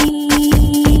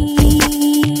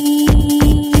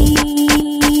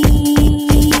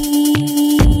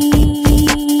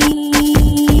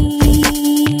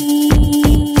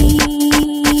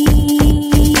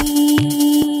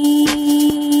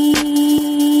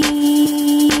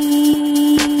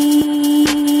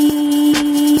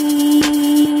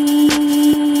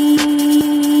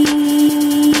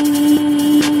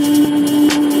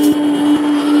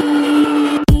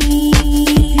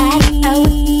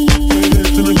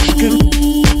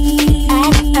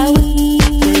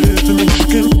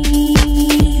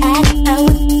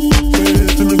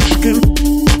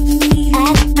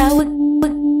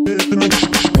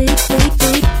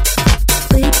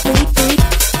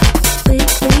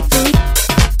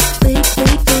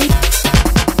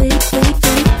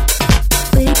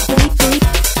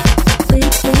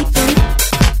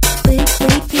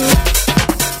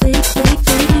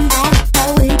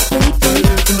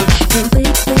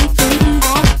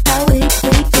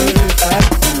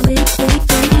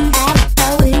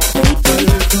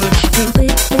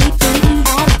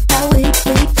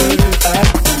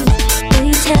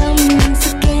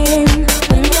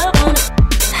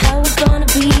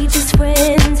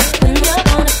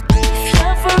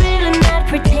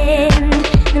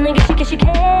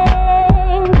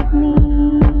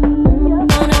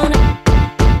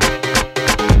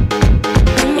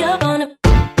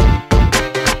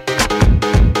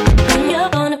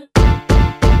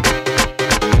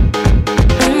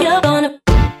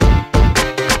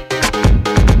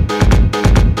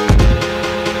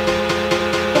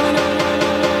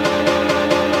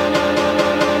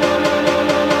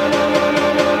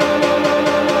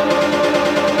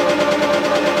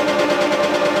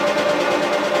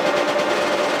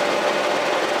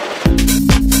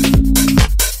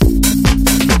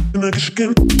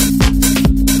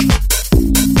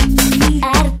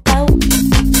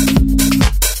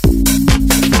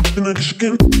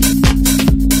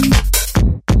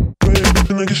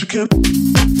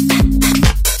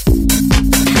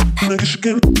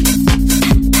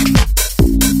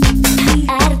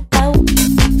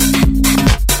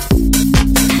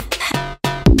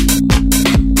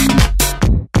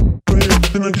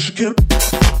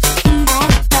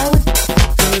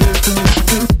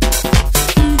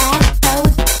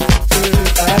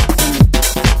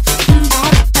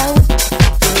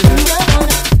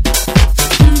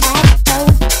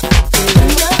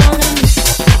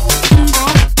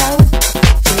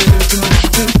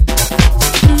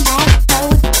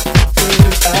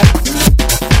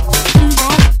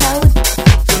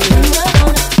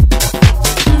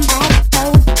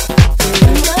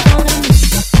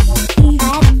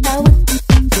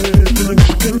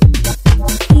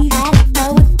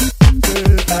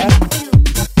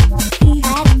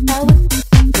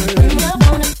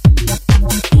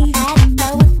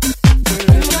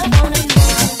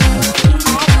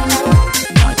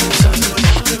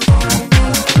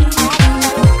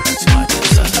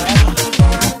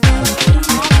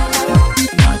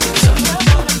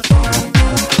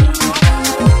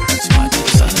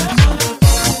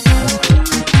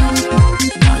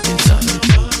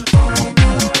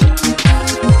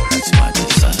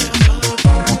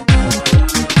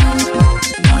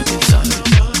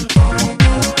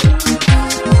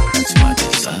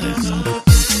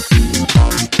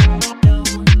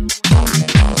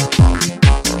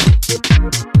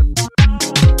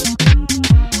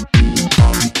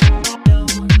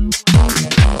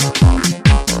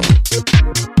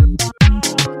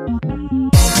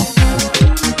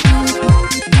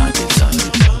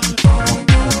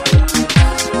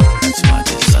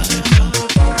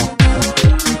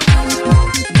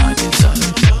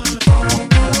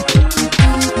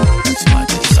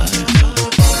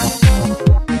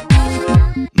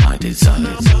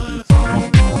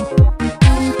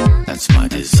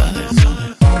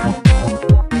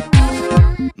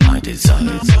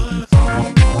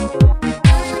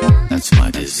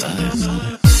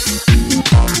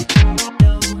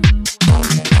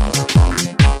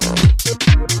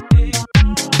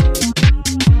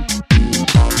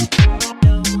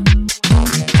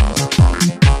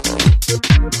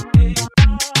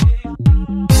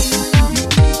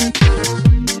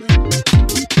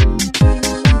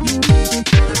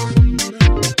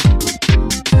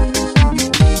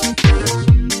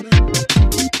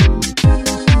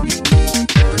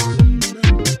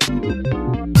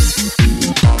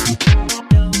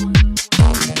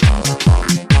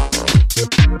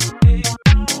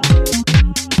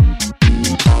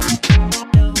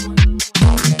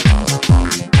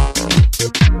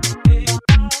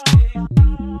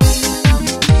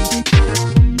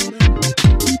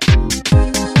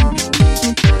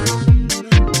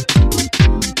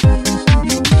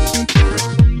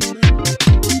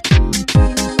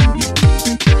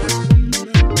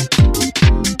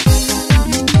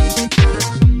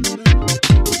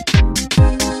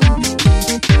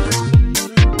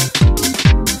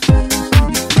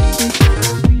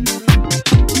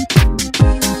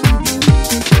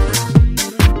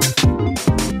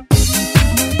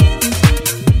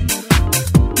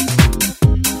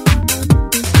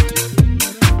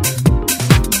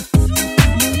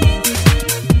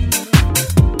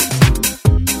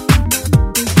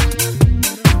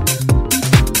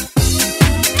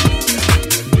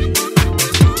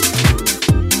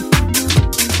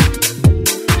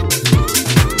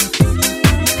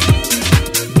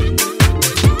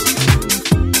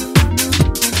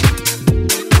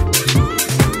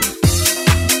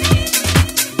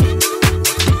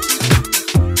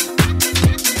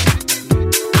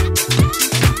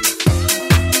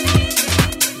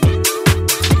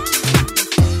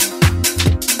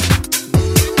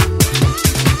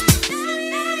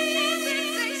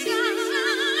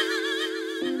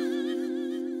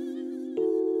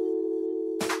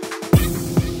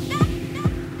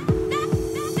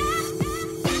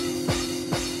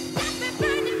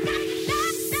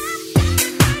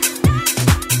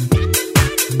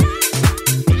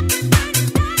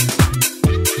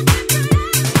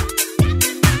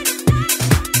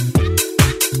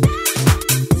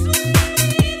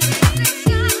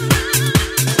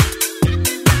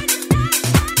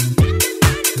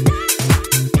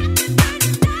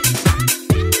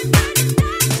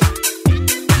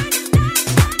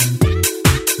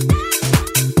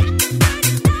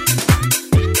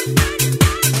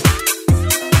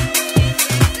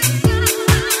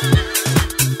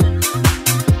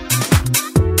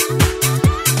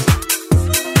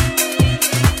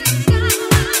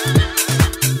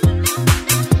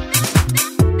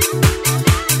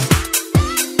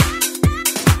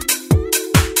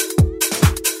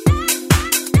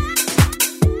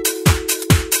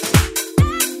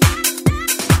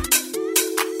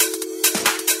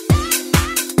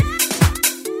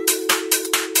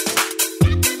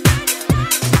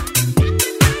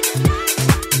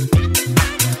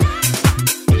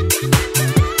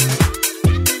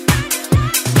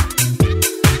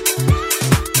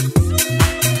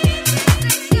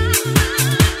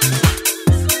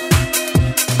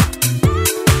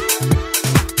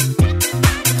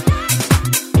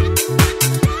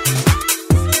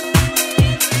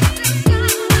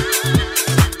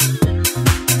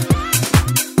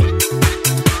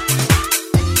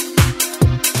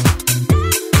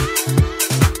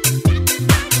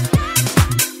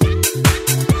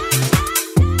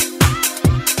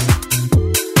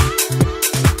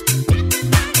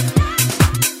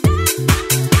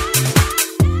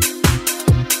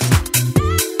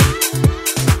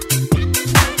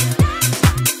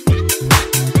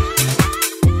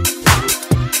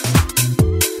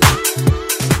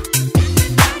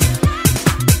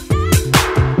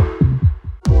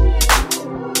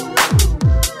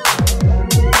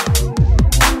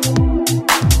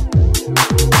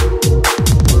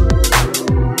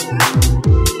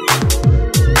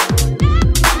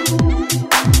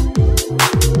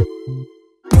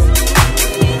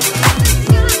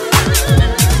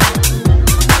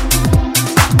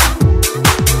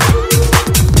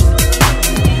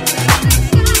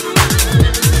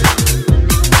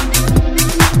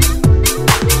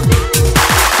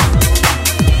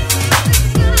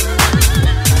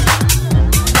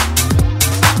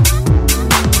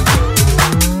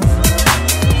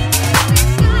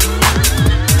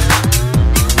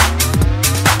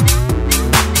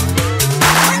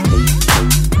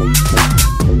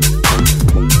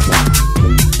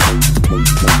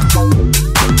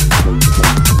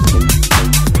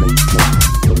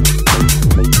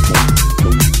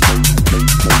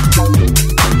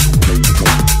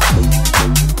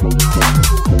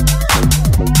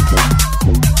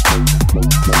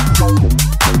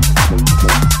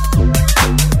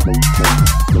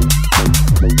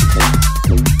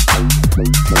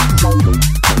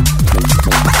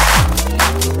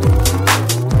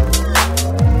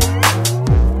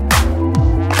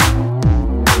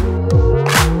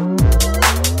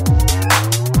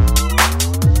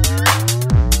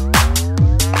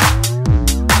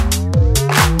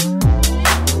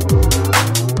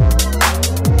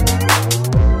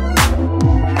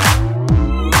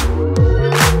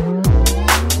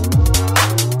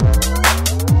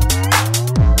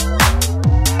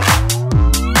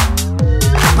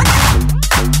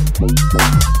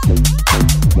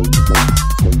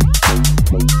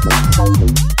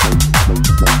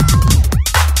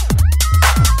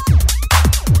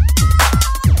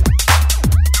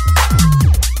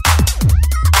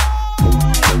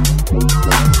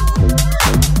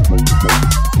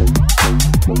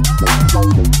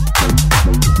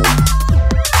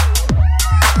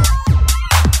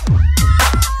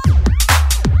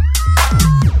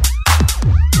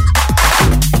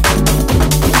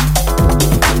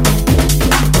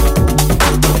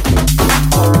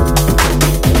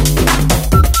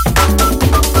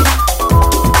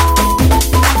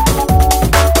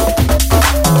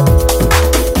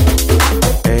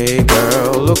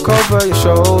 look over your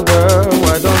shoulder.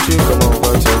 Why don't you come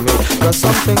over to me? Got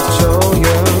something to show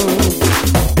you.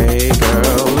 Hey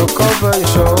girl, look over your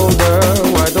shoulder.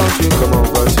 Why don't you come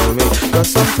over to me? Got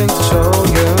something to show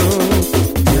you.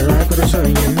 You like what I'm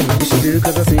showing you? You should do,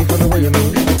 cause I see from the way you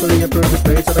move. You fully approve the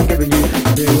space that I'm giving you.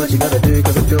 Do what you gotta do,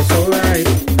 cause it feels so right.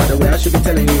 By the way, I should be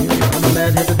telling you, I'm a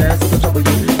man here to dance to the top of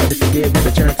you. But if you give me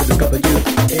the chance to discover you,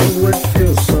 it would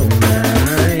feel so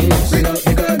nice. Bring up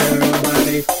the girl around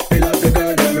body, fill up the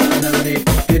girl around naughty.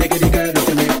 Giddy giddy girl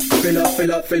to me,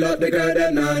 fill up the girl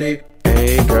that naughty.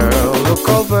 Hey girl, look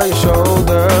over your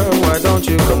shoulder. Why don't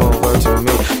you come over to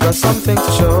me? Got something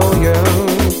to show you.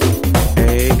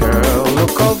 Hey girl,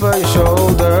 look over your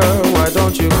shoulder. Why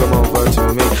don't you come over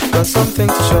to me? Got something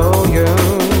to show you.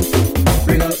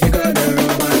 Bring up the girl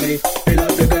around body, fill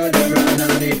up the girl around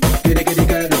naughty. Giddy giddy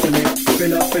girl to me,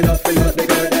 fill up the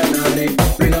girl that naughty.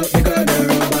 Bring up the girl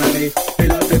around body,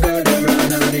 fill up the girl around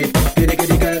naughty. Giddy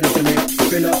giddy girl to me,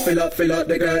 fill up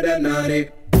the girl that naughty.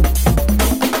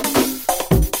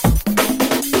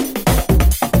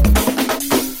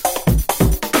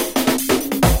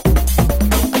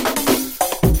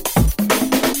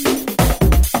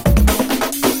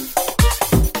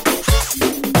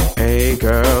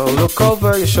 Look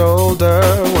over your shoulder.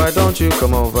 Why don't you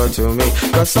come over to me?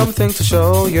 Got something to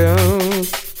show you.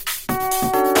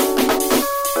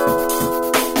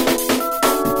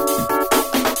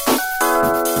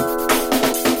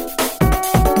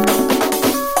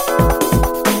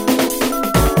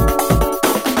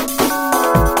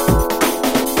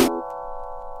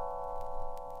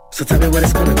 So tell me what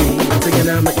it's gonna be. I'm taking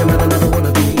out my mind, I never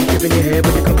wanna be. Giving your head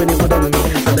with your company, what on me.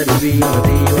 So let it be on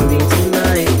the you and me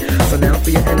tonight. So now for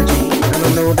your energy, and I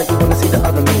know that you wanna see the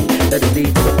other me. Let it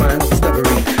lead to the final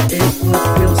discovery. It would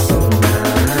feel so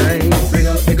nice. Bring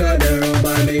up the girl there on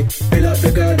by me. Fill up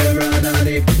the girl there around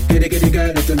naughty. Giddy giddy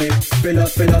girl to me. Fill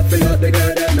up the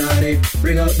girl there naughty.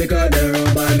 Bring up the girl there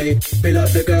on by me. Fill up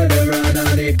the girl there around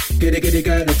naughty. Giddy giddy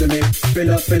girl to me.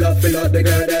 Fill up the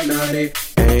girl there naughty.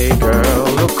 Hey girl,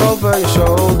 look over your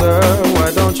shoulder.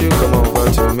 Why don't you come over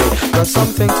to me? Got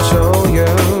something to show you.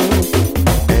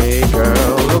 Hey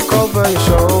girl, look over your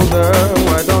shoulder.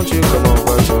 Why don't you come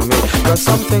over to me? Got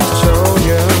something to show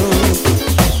you.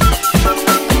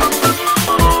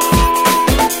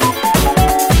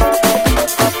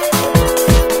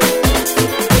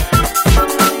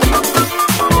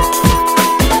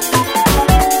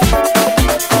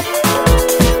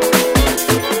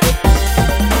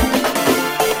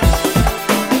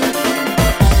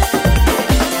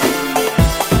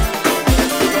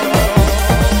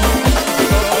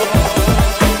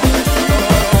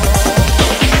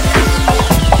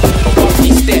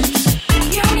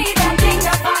 You need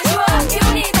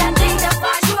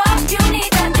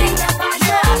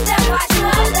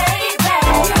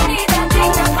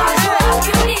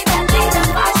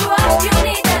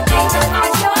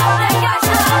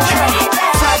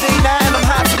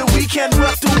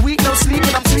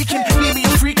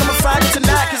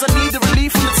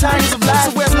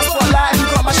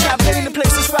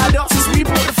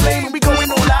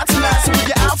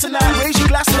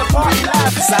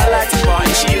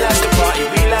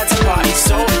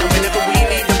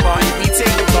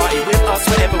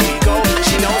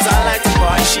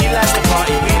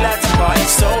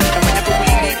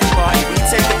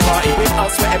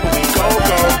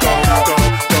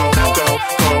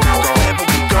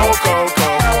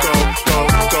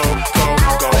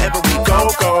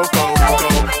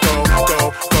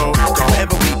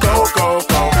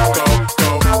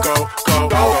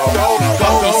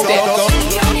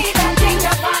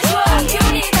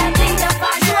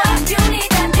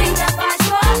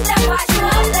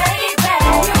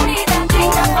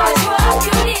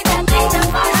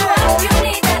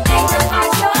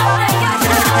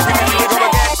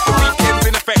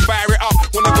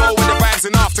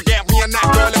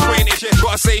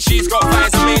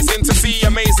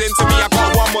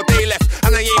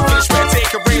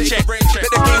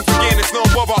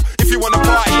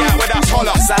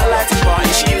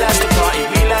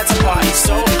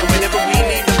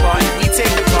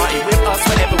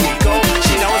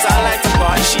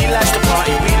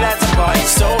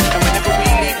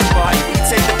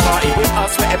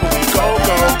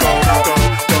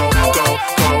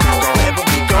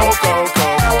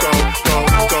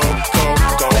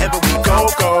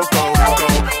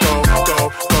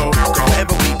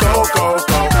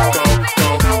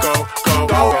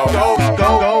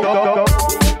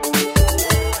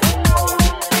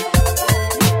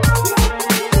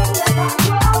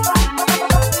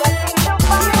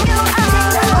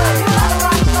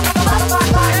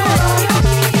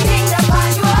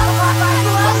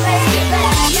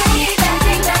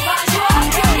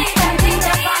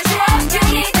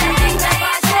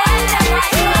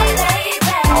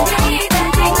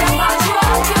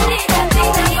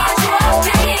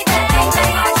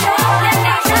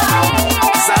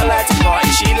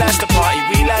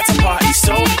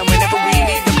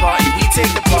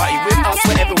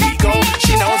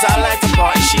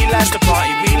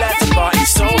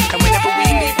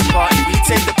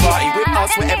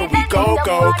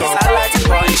Cause I like to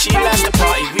party, she likes to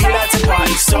party, we like to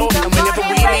party. So, and whenever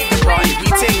we leave the party, we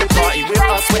take the party with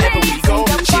us wherever we go.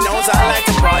 She knows I like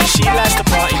to party, she likes to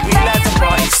party, we like to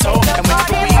party. So, and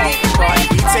whenever we leave the party,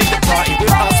 we take the party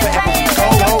with us wherever we go.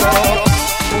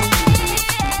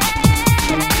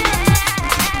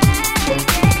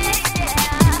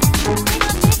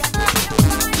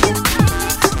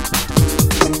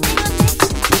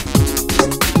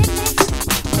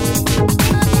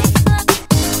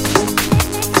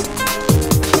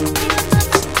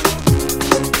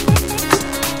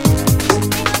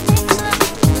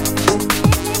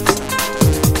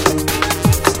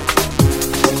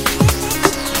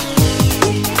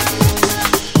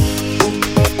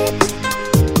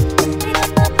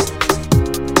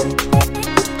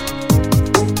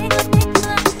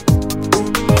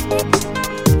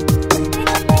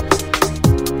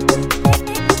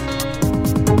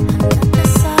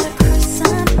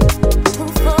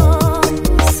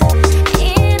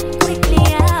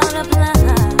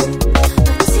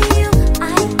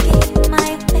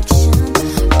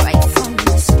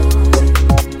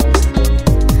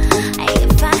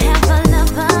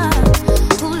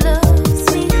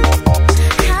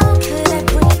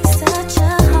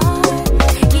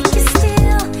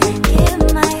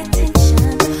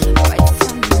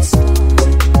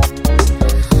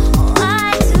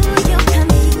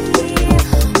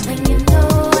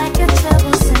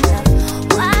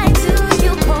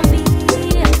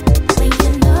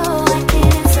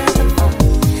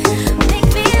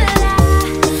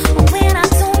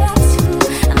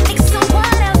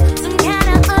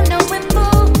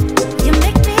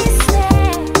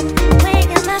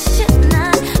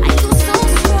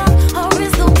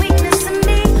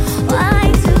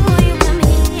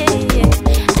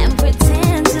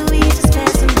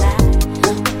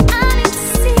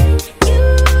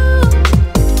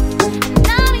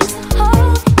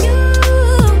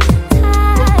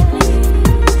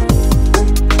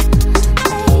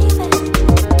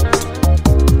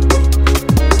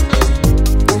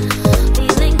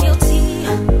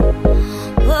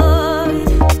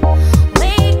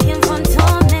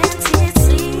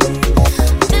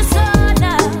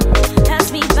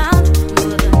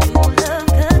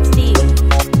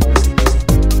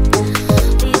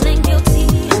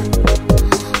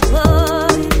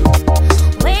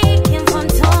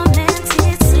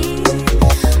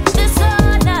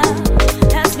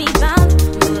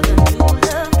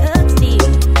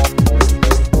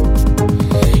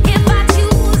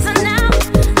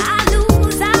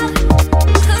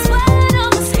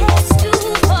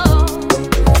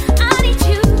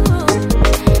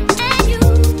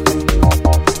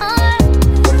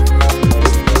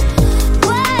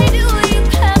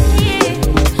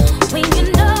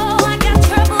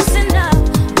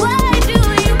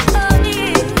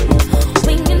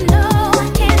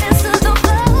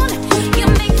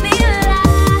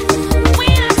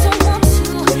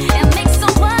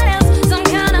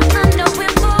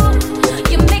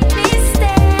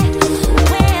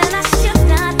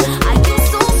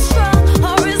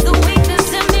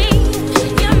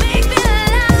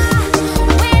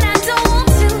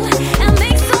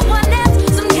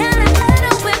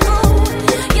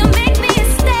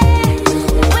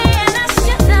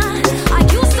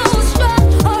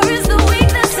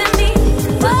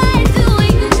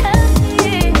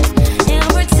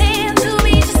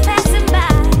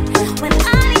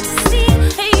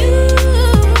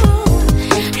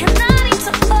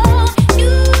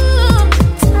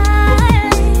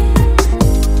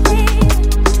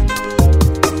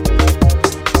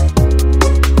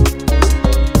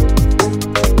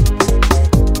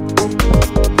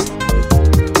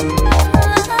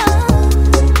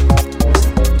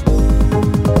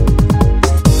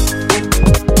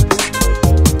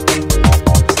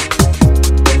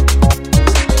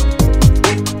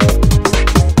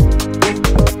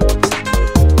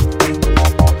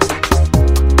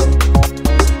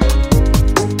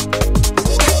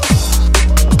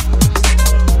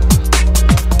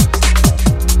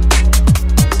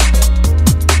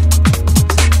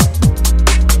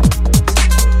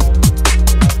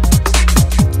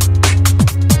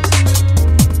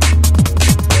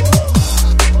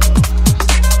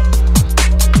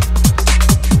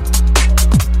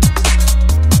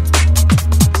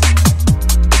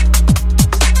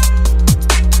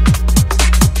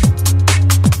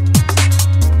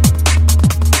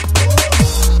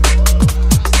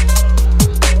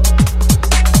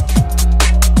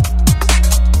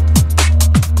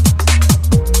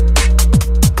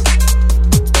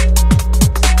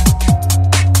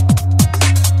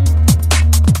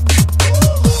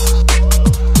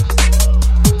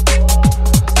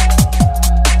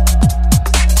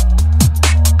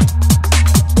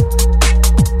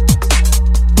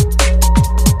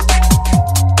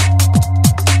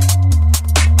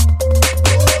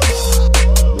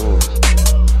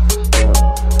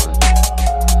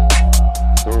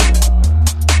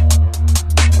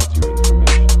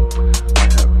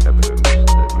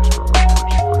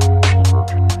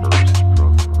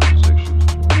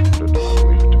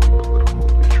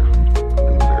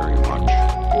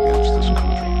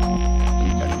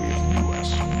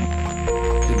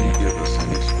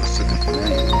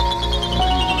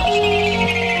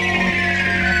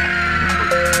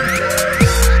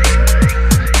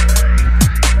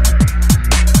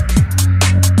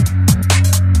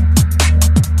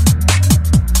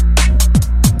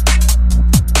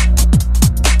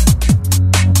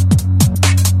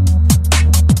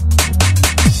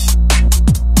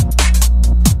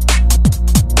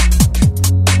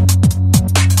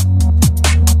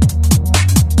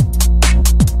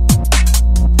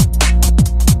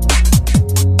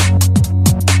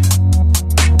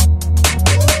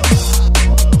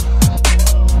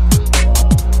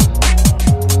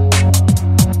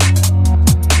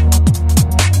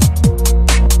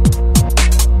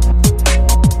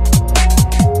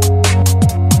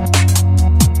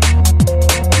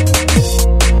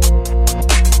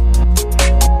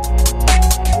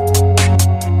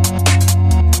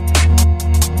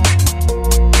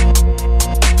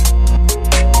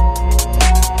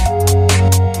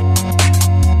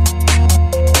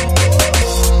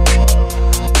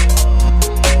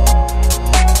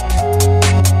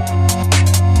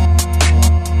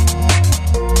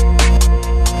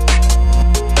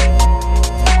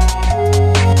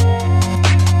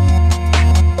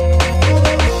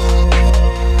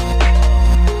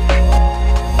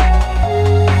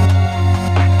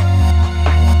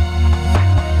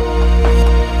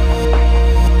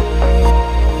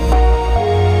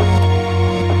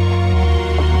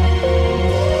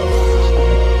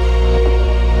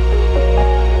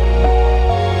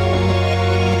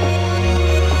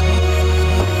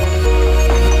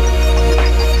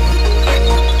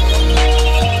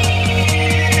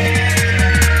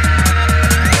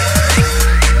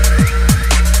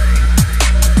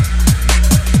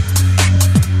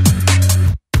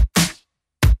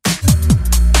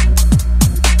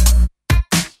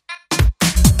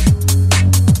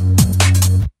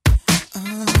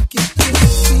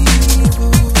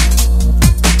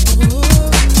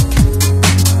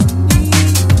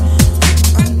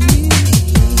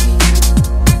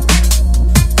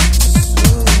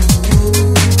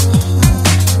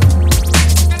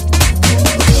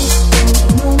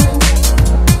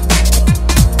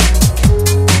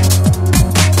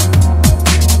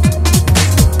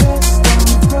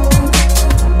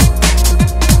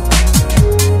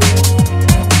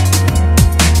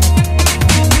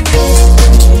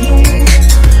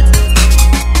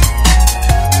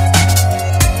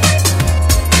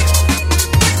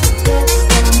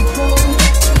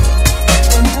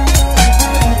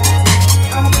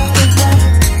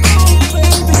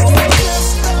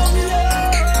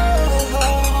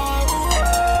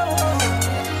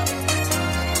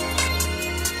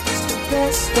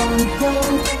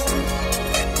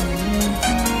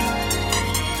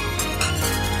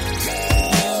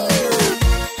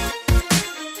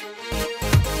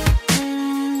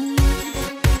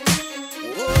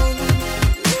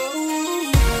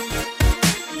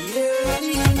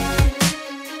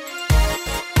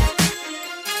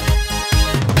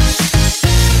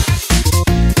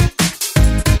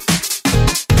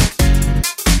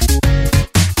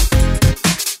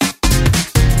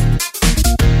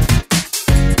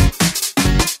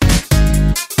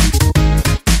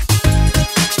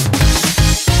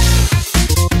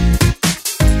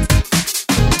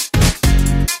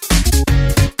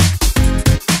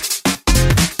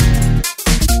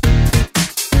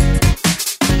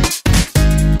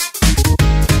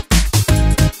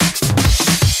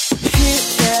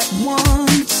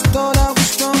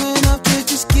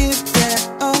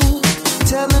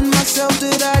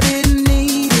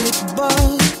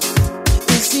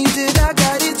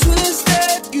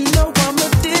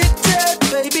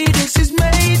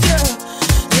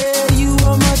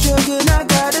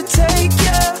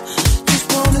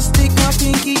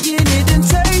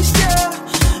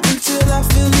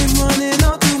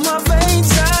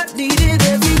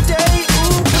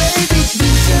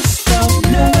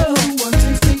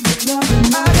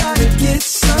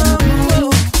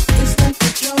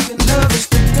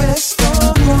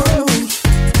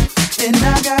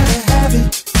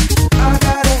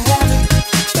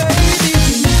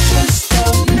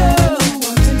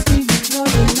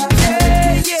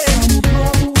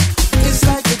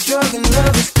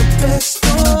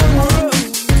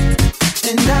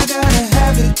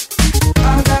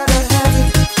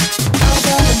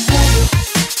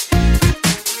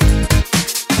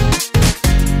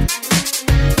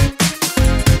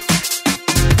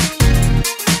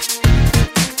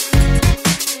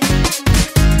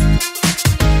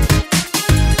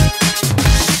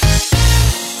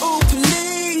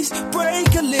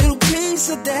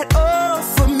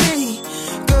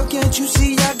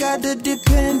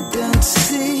 done to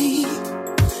see,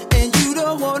 and you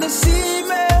don't wanna see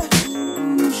me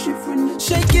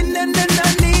shaking and then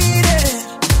I need it.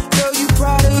 Girl, you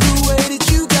proud of the way that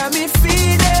you got me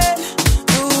feeling.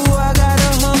 Ooh, I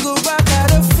gotta hunger, I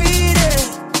gotta feed it.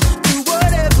 Do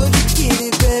whatever to get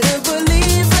it, better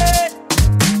believe it.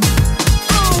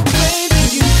 Oh, baby,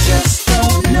 you just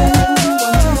don't know.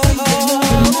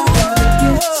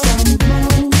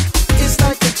 It's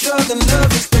like a drug and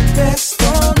love is the best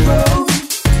on road.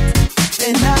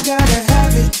 And I gotta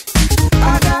have it,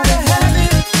 I gotta have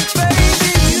it.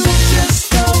 Baby, you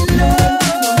just don't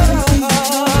know.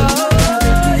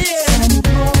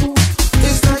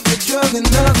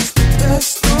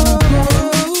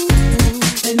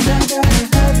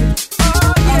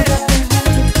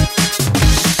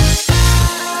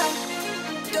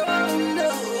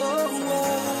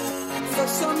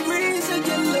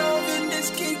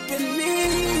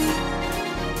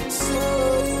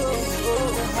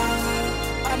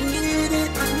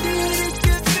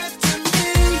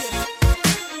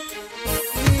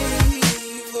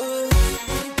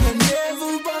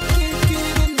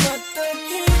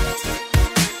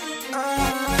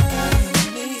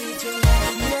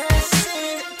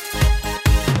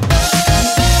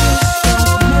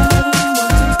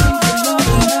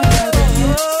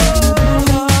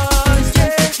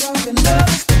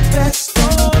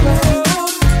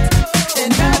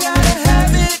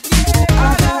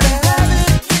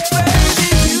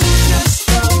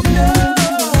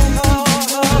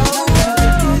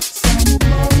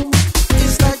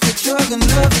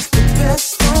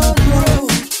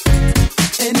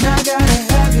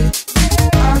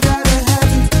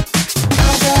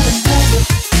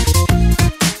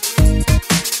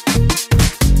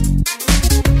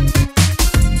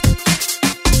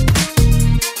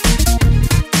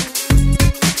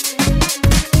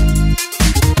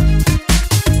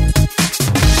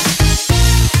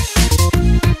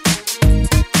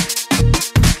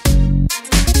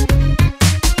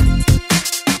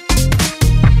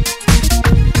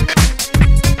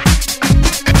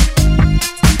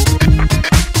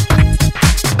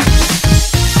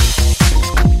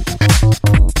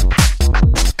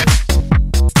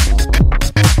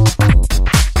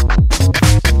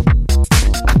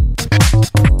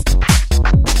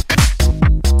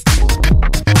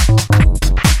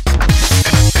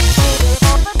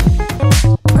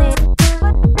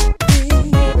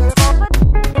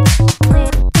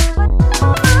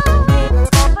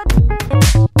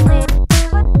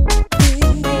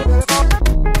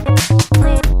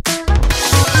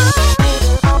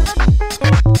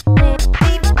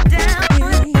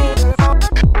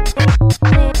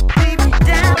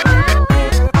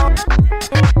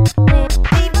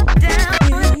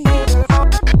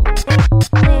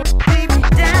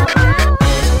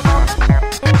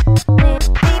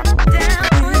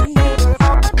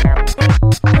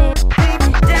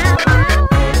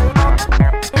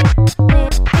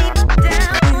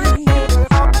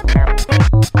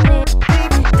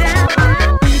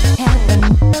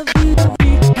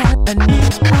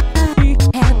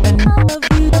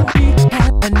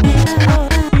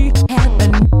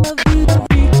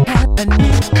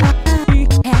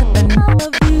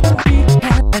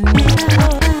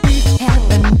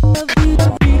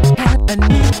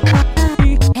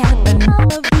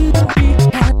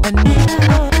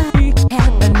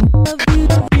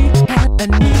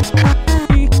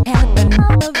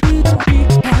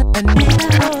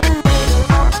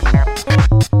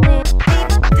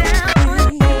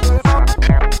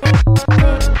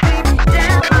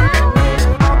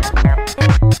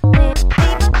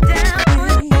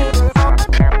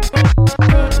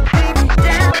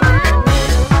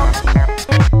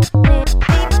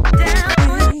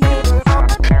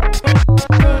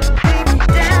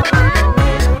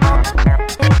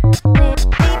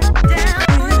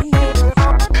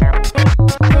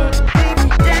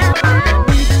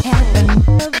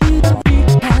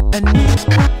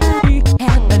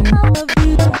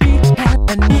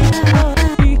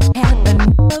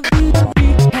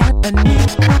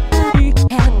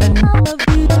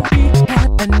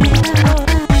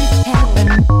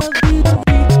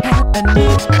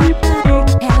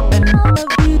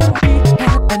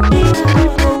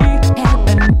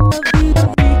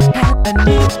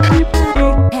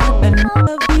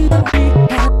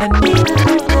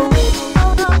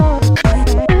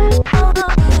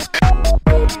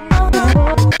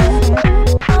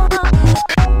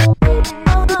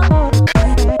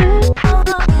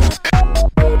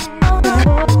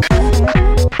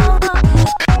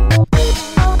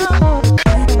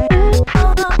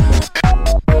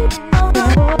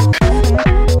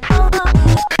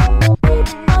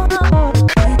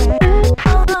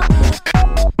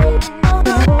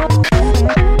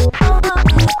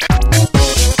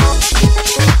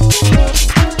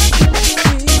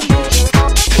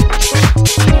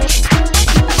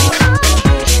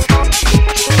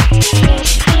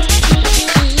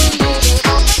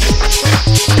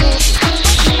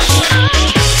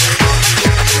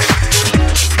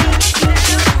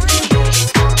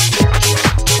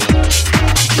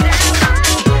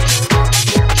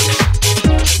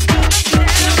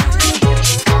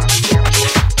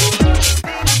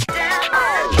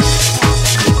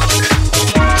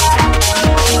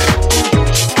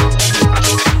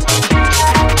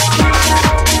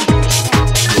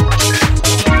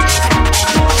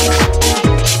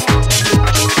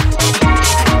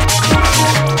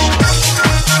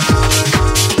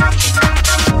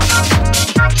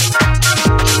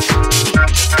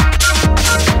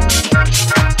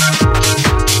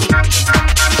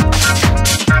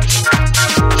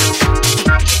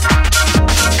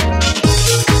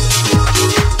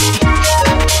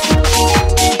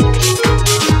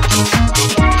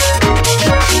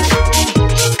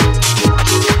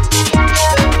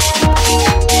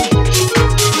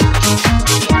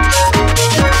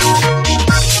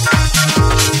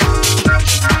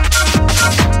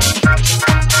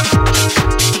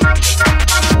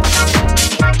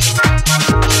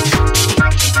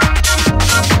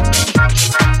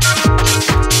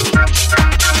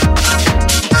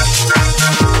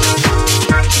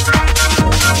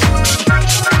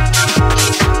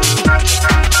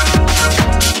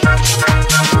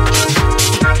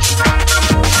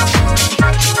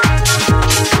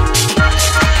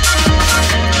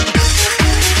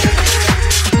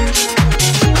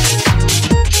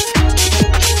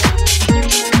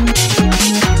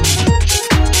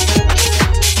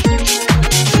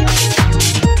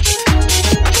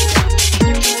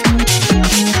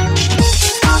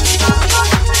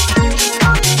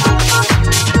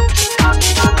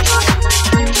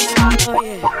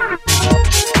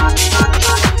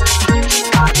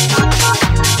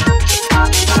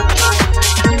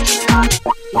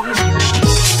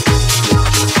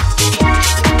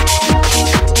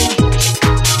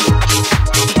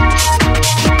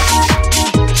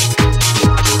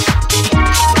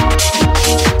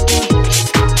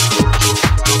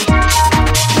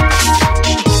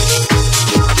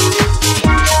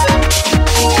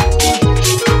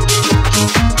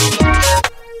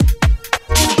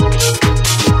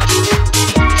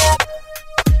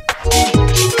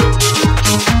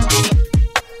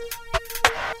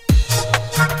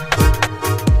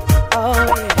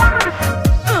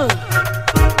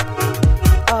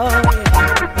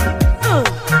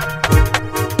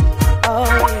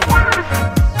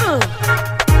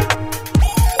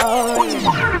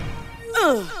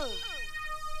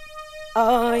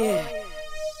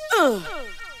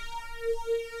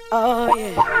 Oh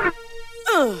yeah.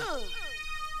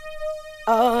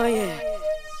 Oh yeah.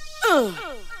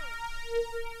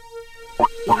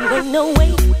 It ain't no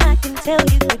way I can tell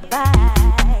you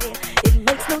goodbye. It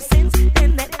makes no sense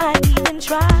in that I even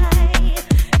try.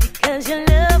 Because your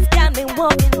love got me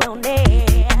walking on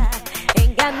air.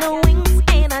 Ain't got no wings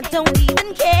and I don't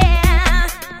even care.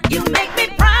 You make me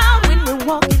proud when we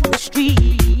walk in the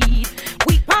street.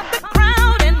 We pop the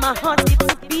crowd and my heart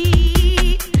skips a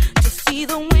beat. To see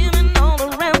the women all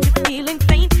around you feeling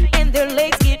faint and their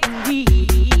legs getting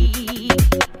weak.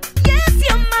 Yes,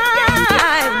 you're mine.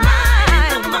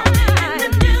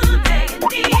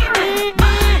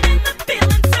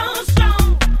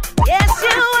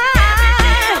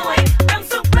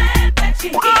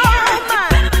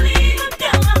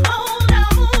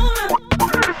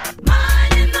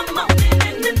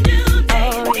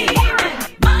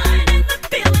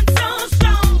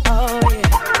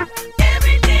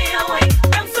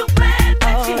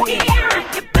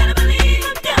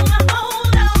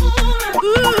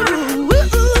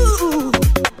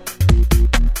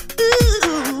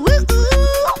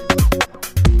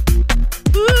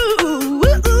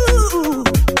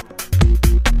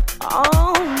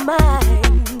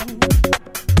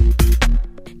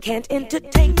 Can't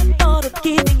entertain the thought of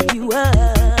giving you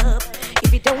up.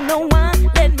 If you don't know why,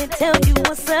 let me tell you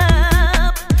what's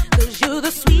up. Cause you're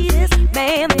the sweetest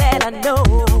man that I know.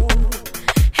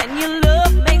 And your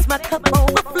love makes my cup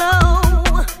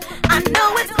overflow. I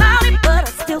know it's cloudy, but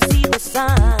I still see the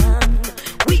sun.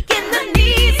 Weak in the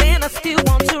knees and I still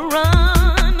want to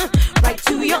run right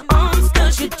to your arms.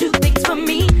 Cause you do things for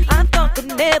me I thought could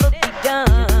never be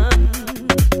done.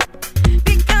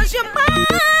 Because you're mine.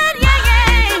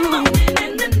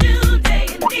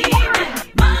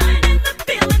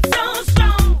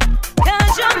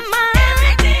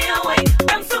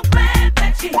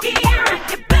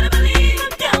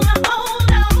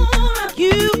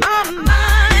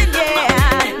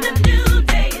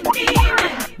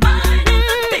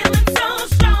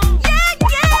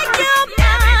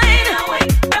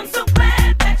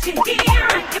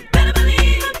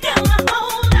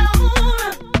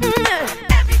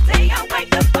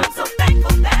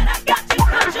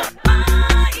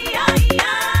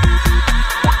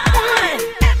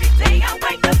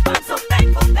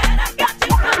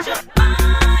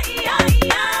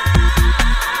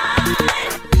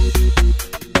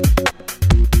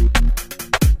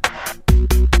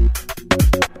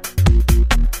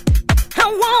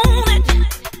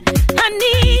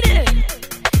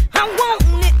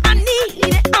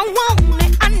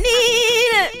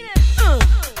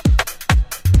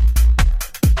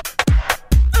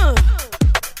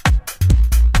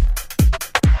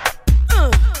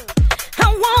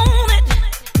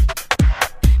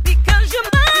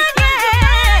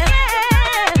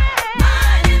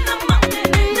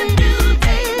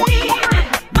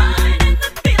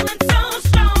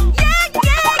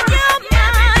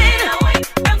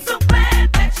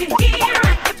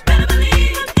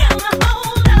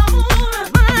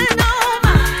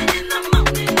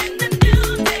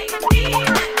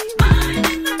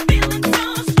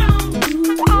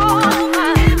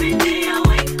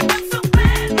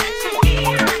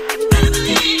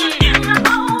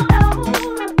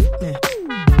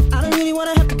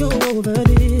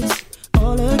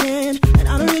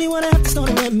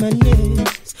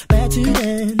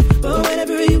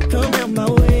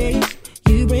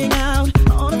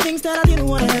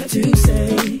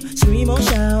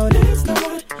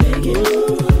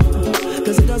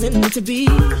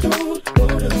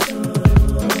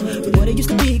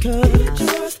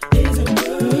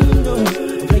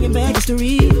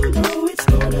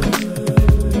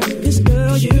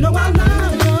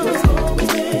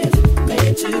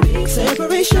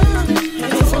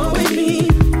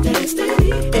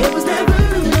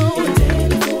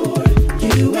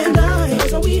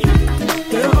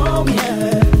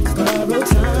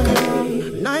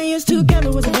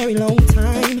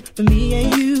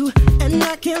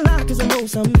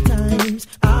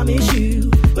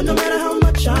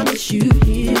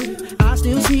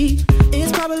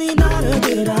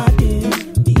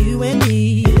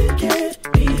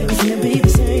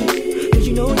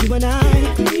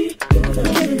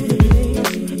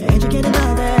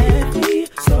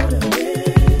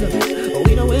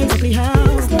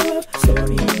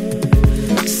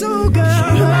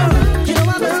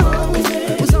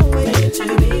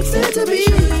 To be,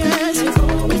 yes, it's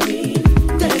always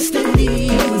been destiny.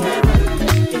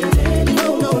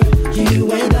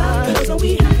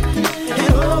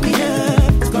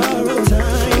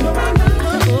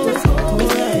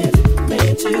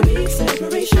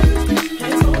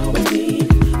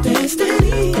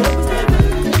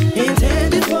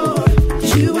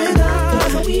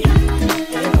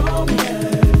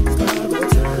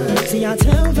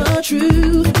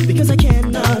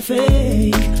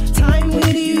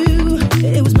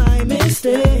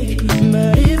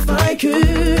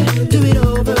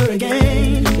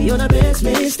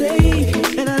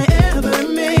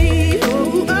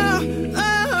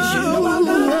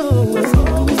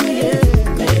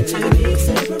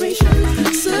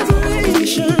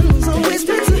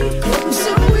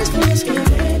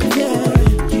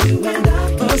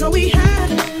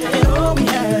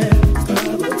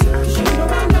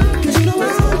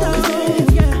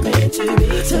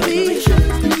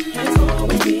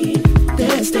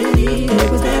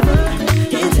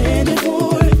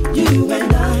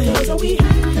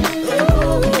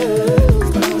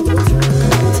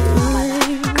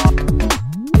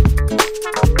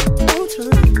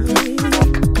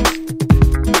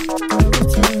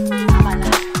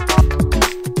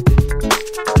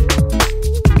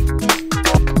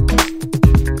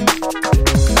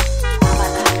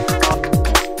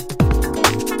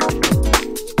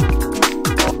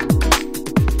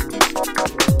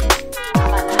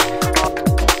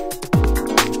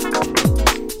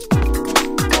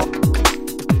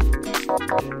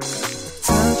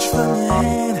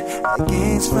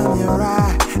 from your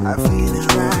eye, I feel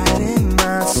it right in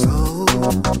my soul.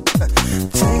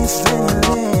 Taste in your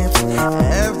lips,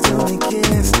 after we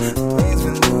kiss, makes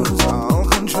me lose all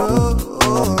control.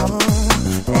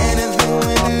 Anything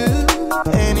we do,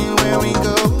 anywhere we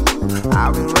go,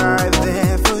 I'll be right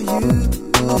there for you.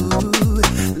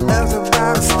 Love's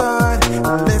about to start,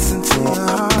 listen to your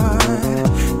heart.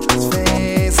 This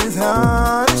face is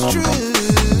hard, it's true.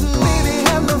 Baby,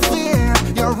 have no fear,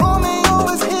 your Romeo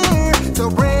is here to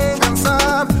bring on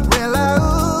some real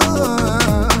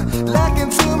love. Look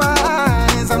into my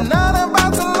eyes, I'm not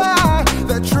about to lie.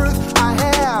 The truth I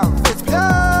have, it's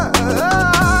pure.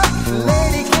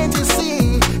 Lady, can't you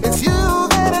see, it's you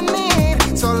that I need.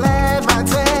 So let my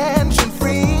tension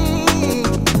free.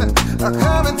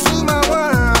 Come into my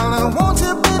world, I want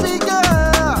you, baby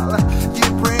girl. You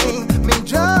bring me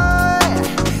joy,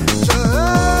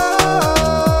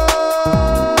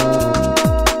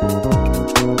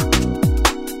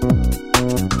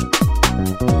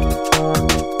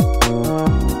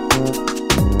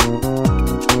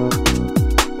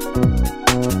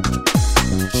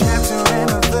 chapter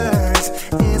and a verse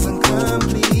isn't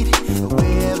complete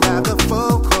without the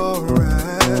full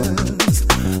chorus.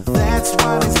 That's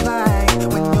what it's like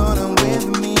when you're not with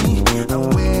me.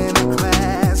 I'm in a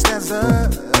class that's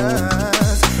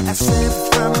us. I sip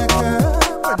from your cup,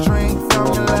 I drink from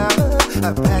your love,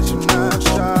 a passionate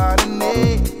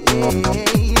Chardonnay.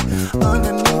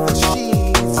 Underneath the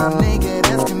sheets, I'm naked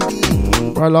as can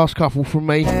be. Right, last couple from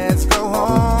me. Let's go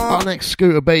on. Our next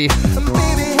Scooter B. Baby,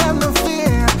 have no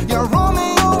fear, your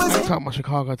Romeo is Out my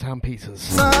Chicago Town Peters.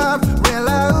 some real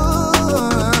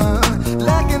love.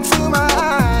 Look into my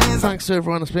eyes, Thanks to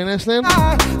everyone that's been listening.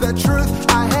 the truth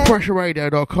I have.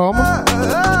 PressureRadio.com.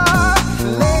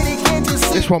 Lady, can't you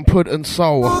see This one, Put and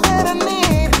Soul. that I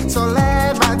need? So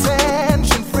let my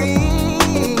tension free.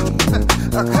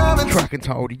 Come and Track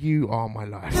entitled You Are My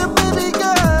Life. you, baby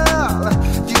girl.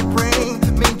 You bring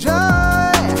me joy.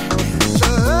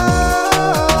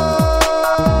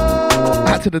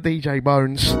 Out to the DJ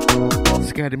Bones.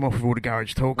 Scared him off with all the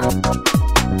garage talk. So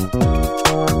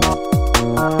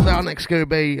our next Scooter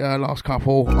B, last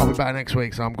couple. I'll be back next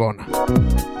week, so I'm gone. Everything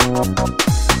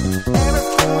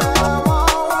that I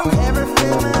want,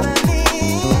 everything that I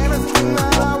need, everything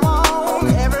that I want,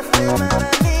 everything that I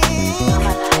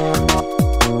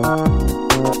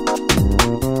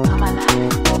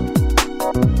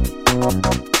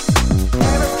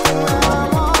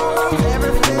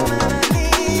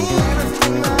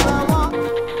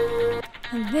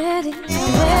I'm ready,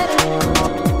 I'm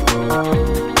ready.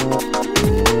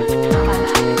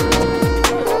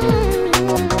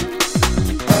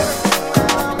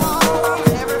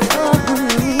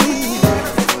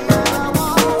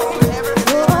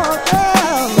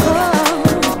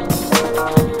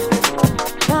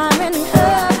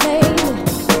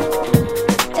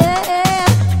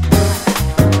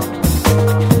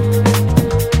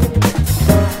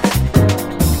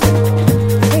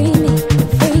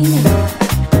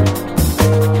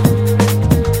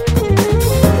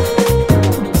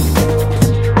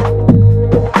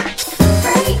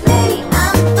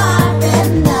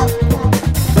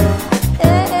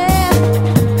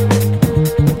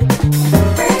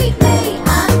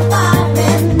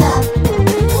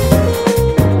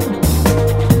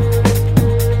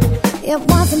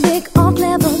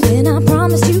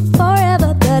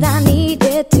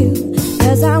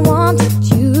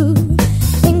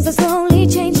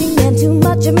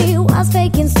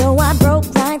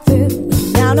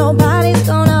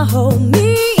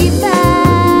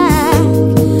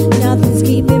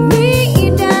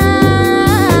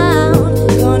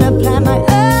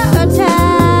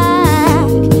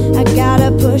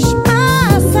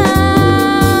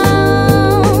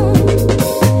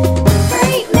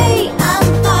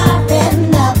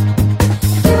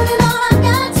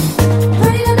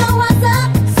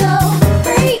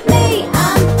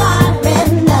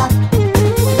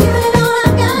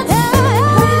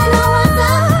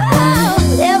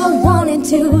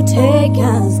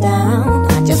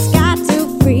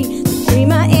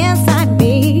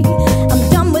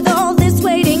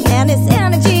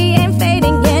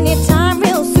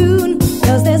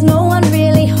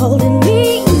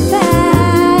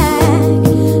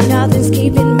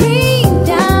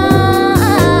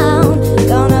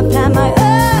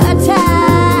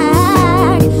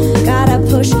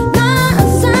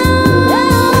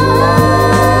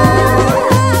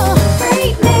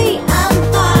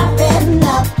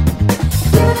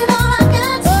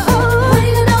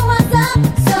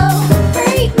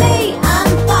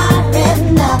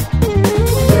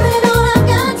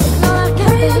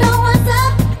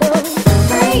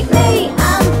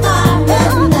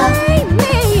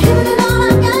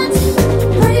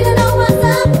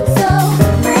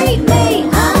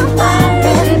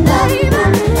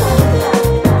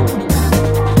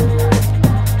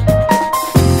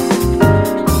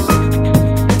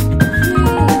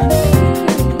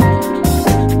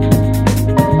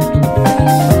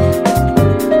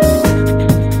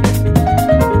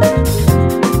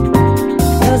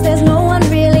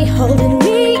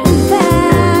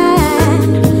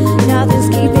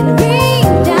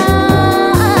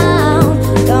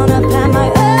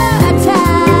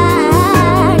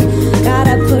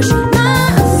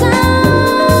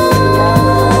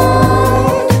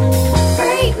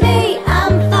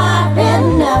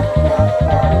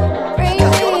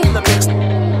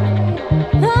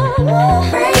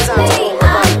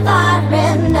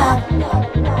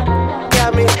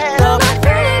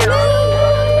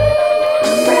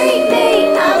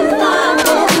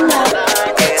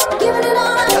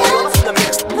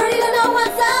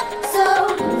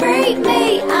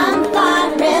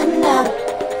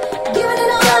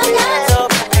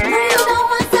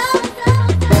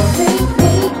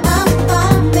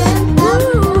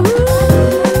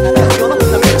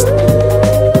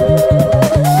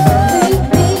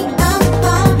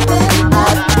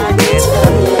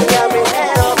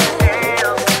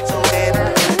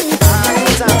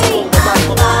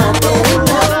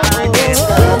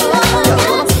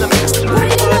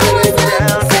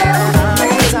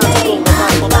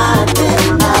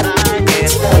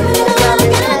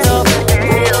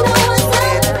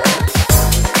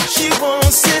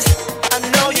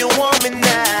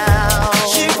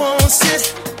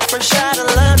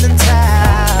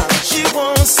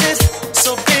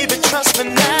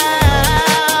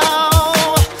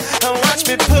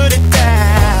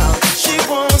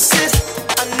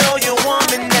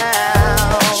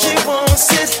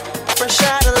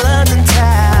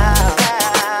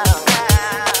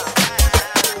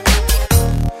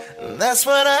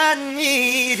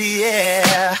 need,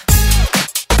 yeah.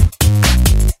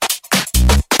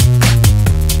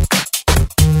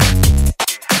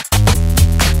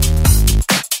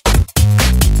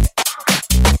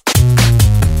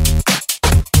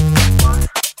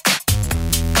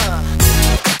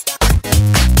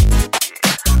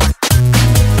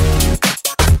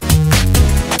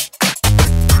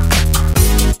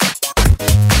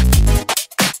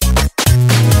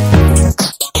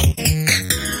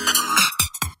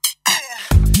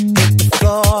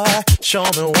 Show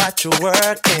me what you're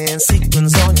working.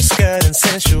 Sequins on your skirt and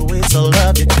sensual. I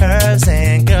love your curves.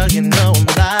 And girl, you know I'm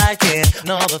liking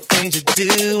all the things you're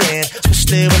doing.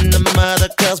 Especially when the mother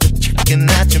girls be checking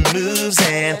out your moves.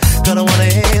 And girl, I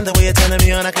wanna end the way you're telling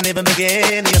me on. I can't even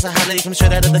begin. Yes, I holler, you come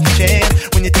straight out of the kitchen.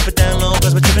 When you dip it down low,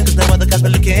 girls be tripping. Cause no other guys be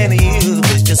looking at you.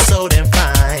 It's just so damn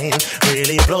fine.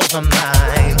 Really blows my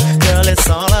mind. Girl, it's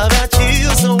all about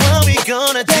you. So what we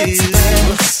gonna do?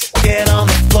 Get on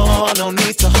the floor, no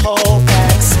need to hold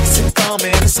back. Sexy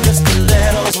coming, it's just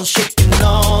stilettos on shaking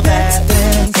all that.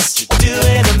 What you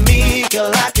doing to me, girl,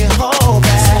 I can hold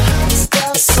back.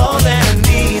 It's all that I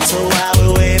need, so while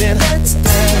we're waiting, let's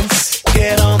dance.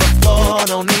 Get on the floor,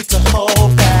 no need to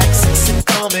hold back. Sexy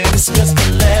coming, it's just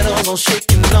stilettos on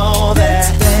shaking all that.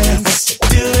 What you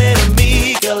doing to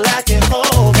me, girl, I can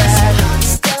hold back.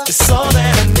 It's all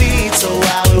that I need, so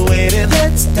while we're waiting,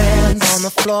 let's dance. On the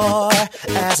floor,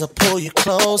 as I pull you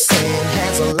close in,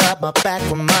 hands all up my back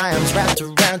with my arms wrapped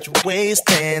around your waist,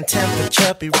 and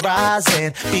temperature be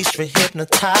rising, be straight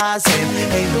hypnotizing.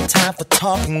 Ain't no time for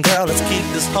talking, girl, let's keep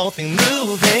this whole thing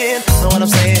moving. Know what I'm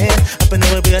saying? Up in the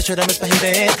way we are, should I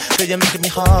misbehaving? Girl, you're making me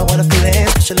hard, what a feeling.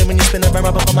 Especially when you spin around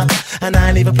up on my, and I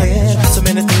ain't even playing. So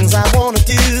many things I wanna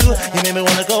do, you made me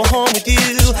wanna go home with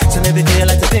you. So maybe I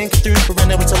like to think it through, but right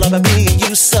now it's all about me and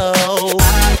you. So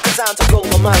it's time to go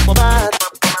my mind.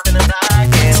 In the night,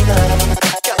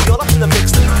 yeah. You're up in the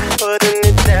mix tonight, putting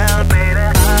it down, baby.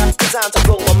 It's time to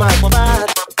go my mind.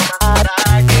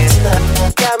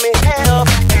 Got me held.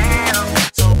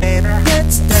 So baby,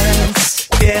 let's dance.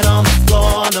 Get on the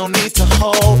floor, no need to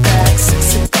hold back.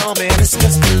 Sexy coming, it's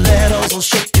just stilettos on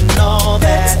shaking all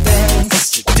that.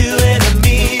 What you doing to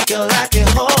me, girl, I can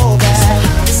hold back.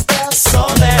 It's all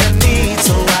that I need,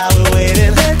 so while we're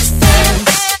waiting, let's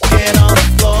dance. Get on the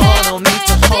floor, no need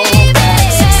to hold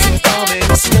back. Sexy coming,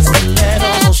 it's just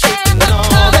stilettos on shaking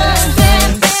all that.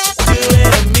 What you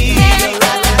doing to me,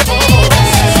 girl, I can hold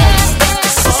back.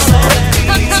 It's all that I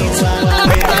need, so while we're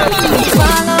waiting.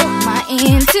 Follow my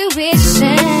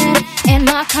intuition, and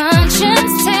my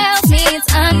conscience tells me it's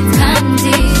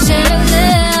unconditional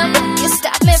love. You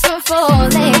stop me from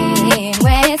falling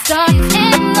when it's dark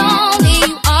and lonely.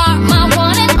 You are my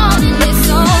one and only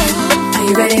soul. Are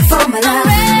you ready for my love?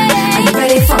 Are you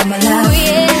ready for my love? Oh,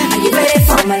 yeah. Are you ready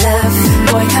for my love?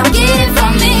 Boy, come Get it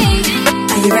from me.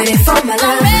 Are you ready for my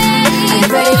love? Are you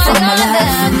ready for my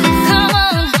love? Come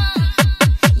on,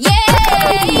 yeah.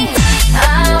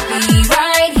 I'll be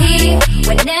right here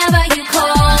whenever you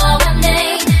call my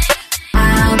name.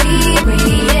 I'll be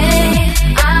waiting.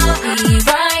 I'll be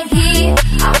right here.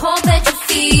 I hope that you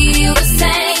feel the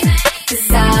same.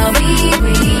 'Cause I'll be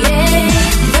waiting.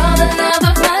 You're the love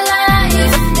of my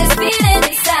life. This feeling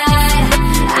inside,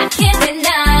 I can't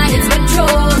deny it's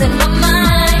controlling my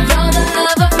mind. You're the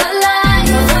love of my life.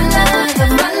 You're the love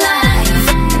of my life.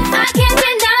 I can't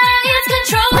deny it's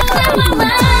controlling my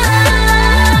mind.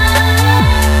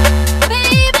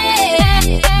 Baby,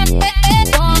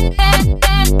 come on.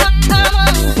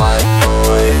 My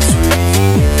boy's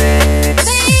remix.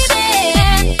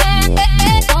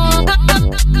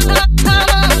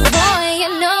 Boy, you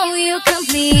know you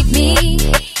complete me.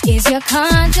 Is your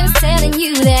conscience telling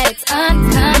you that it's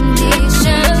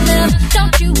unconditional love?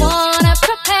 Don't you wanna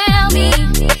propel me?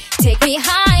 Take me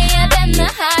higher than the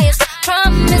highest.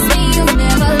 Promise me you'll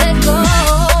never let go.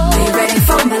 Are you ready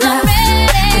for my love?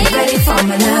 Are you ready for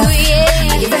my love? Oh,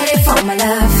 yeah. Are you ready for my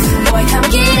love? Boy, come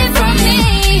Get it from me.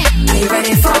 Are you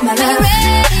ready for my love?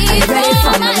 Are you ready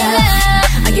for my love?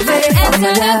 Are you ready for my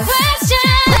Answer the love?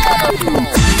 question.